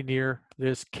very near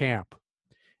this camp.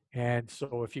 And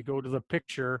so if you go to the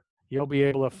picture, you'll be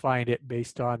able to find it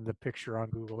based on the picture on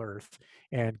Google Earth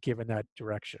and given that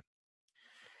direction.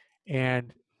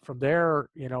 And from there,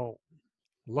 you know,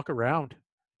 look around,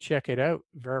 check it out,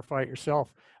 verify it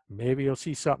yourself. Maybe you'll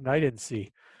see something I didn't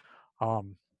see.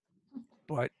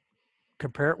 But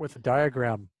compare it with the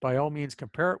diagram. By all means,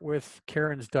 compare it with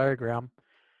Karen's diagram,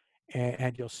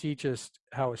 and you'll see just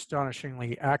how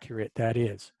astonishingly accurate that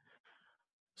is.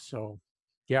 So,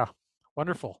 yeah,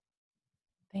 wonderful.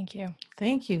 Thank you.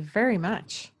 Thank you very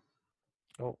much.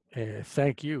 Oh,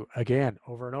 thank you again,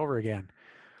 over and over again.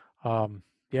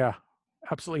 Yeah,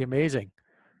 absolutely amazing.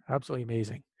 Absolutely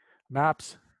amazing.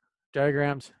 Maps,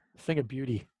 diagrams, thing of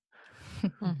beauty.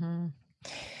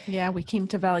 Yeah,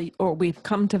 we've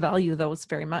come to value those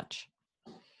very much.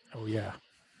 Oh, yeah.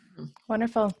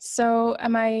 Wonderful. So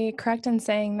am I correct in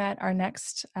saying that our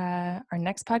next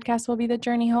podcast will be the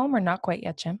journey home, or not quite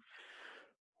yet, Jim?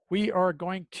 We are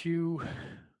going to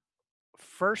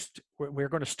we're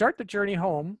going to start the journey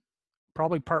home,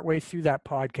 probably partway through that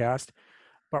podcast,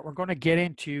 but we're going to get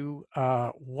into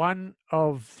one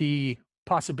of the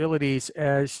possibilities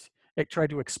as it tried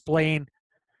to explain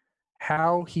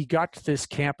how he got to this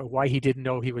camp and why he didn't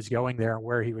know he was going there and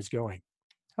where he was going.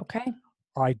 Okay.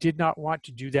 I did not want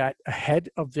to do that ahead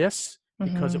of this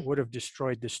because it Mhm. would have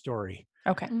destroyed the story.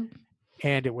 Okay.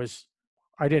 And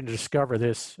I didn't discover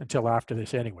this until after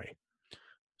this anyway.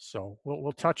 So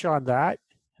we'll touch on that.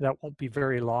 That won't be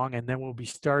very long. And then we'll be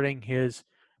starting his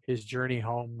journey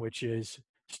home, which is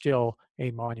still a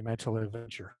monumental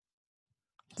adventure.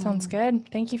 Sounds good.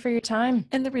 Thank you for your time.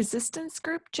 And the resistance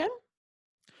group, Jim?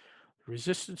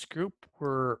 Resistance group,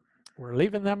 we're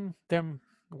leaving them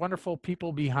wonderful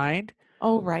people behind.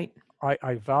 Oh, right.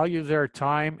 I value their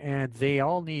time, and they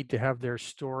all need to have their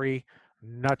story,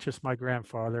 not just my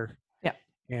grandfather. Yeah.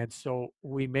 And so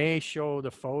we may show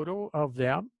the photo of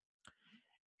them.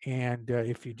 And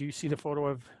if you do see the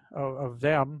photo of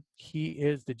them, he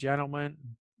is the gentleman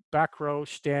back row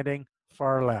standing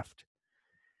far left.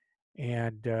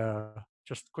 And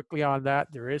just quickly on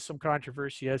that, there is some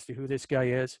controversy as to who this guy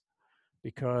is,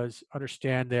 because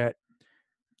understand that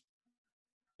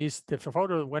the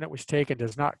photo when it was taken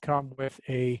does not come with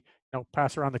a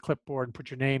pass around the clipboard and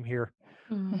put your name here.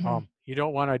 Mhm. You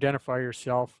don't want to identify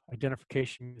yourself.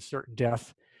 Identification is certain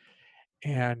death.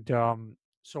 And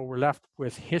so we're left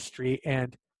with history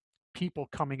and people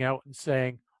coming out and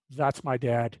saying, that's my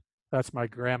dad, that's my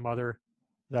grandmother,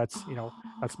 that's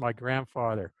that's my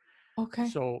grandfather. Okay.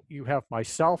 So you have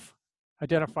myself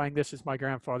identifying this as my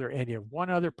grandfather, and you have one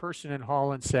other person in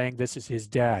Holland saying this is his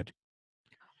dad.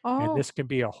 And Oh, this can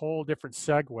be a whole different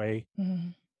segue.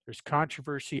 Mhm. There's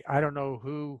controversy. I don't know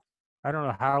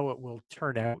how it will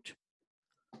turn out.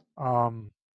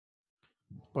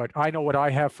 But I know what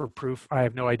I have for proof. I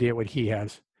have no idea what he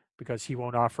has, because he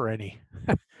won't offer any,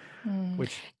 Mm.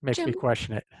 which makes me Jim,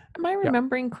 question it. am I Yeah.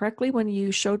 remembering correctly when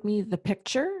you showed me the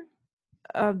picture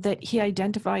that he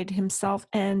identified himself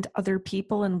and other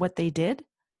people and what they did?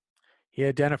 He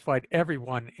identified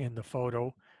everyone in the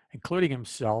photo, including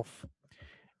himself.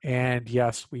 And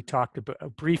yes, we talked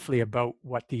briefly about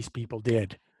what these people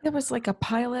did. There was like a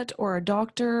pilot or a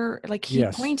doctor. Like he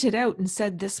Yes. pointed out and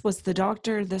said, this was the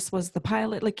doctor, this was the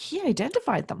pilot. Like he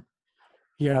identified them.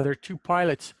 Yeah, there are two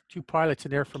pilots in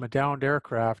there from a downed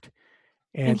aircraft.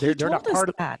 And he they're not told us part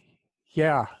of that.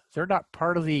 Yeah, they're not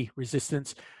part of the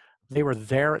resistance. They were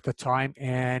there at the time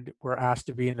and were asked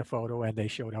to be in the photo, and they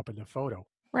showed up in the photo.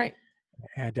 Right.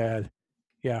 And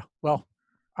yeah, well,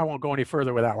 I won't go any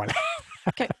further with that one.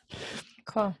 Okay.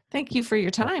 Cool. Thank you for your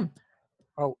time.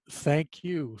 Oh, thank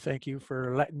you. Thank you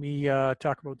for letting me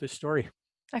talk about this story.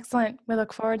 Excellent. We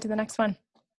look forward to the next one.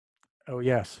 Oh,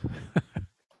 yes.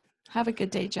 Have a good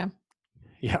day, Jim.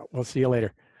 Yeah, we'll see you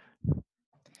later.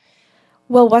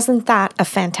 Well, wasn't that a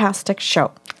fantastic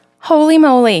show? Holy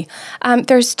moly.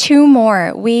 There's 2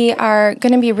 more. We are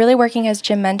going to be really working, as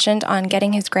Jim mentioned, on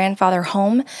getting his grandfather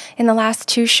home in the last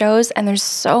 2 shows, and there's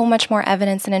so much more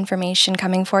evidence and information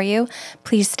coming for you.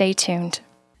 Please stay tuned.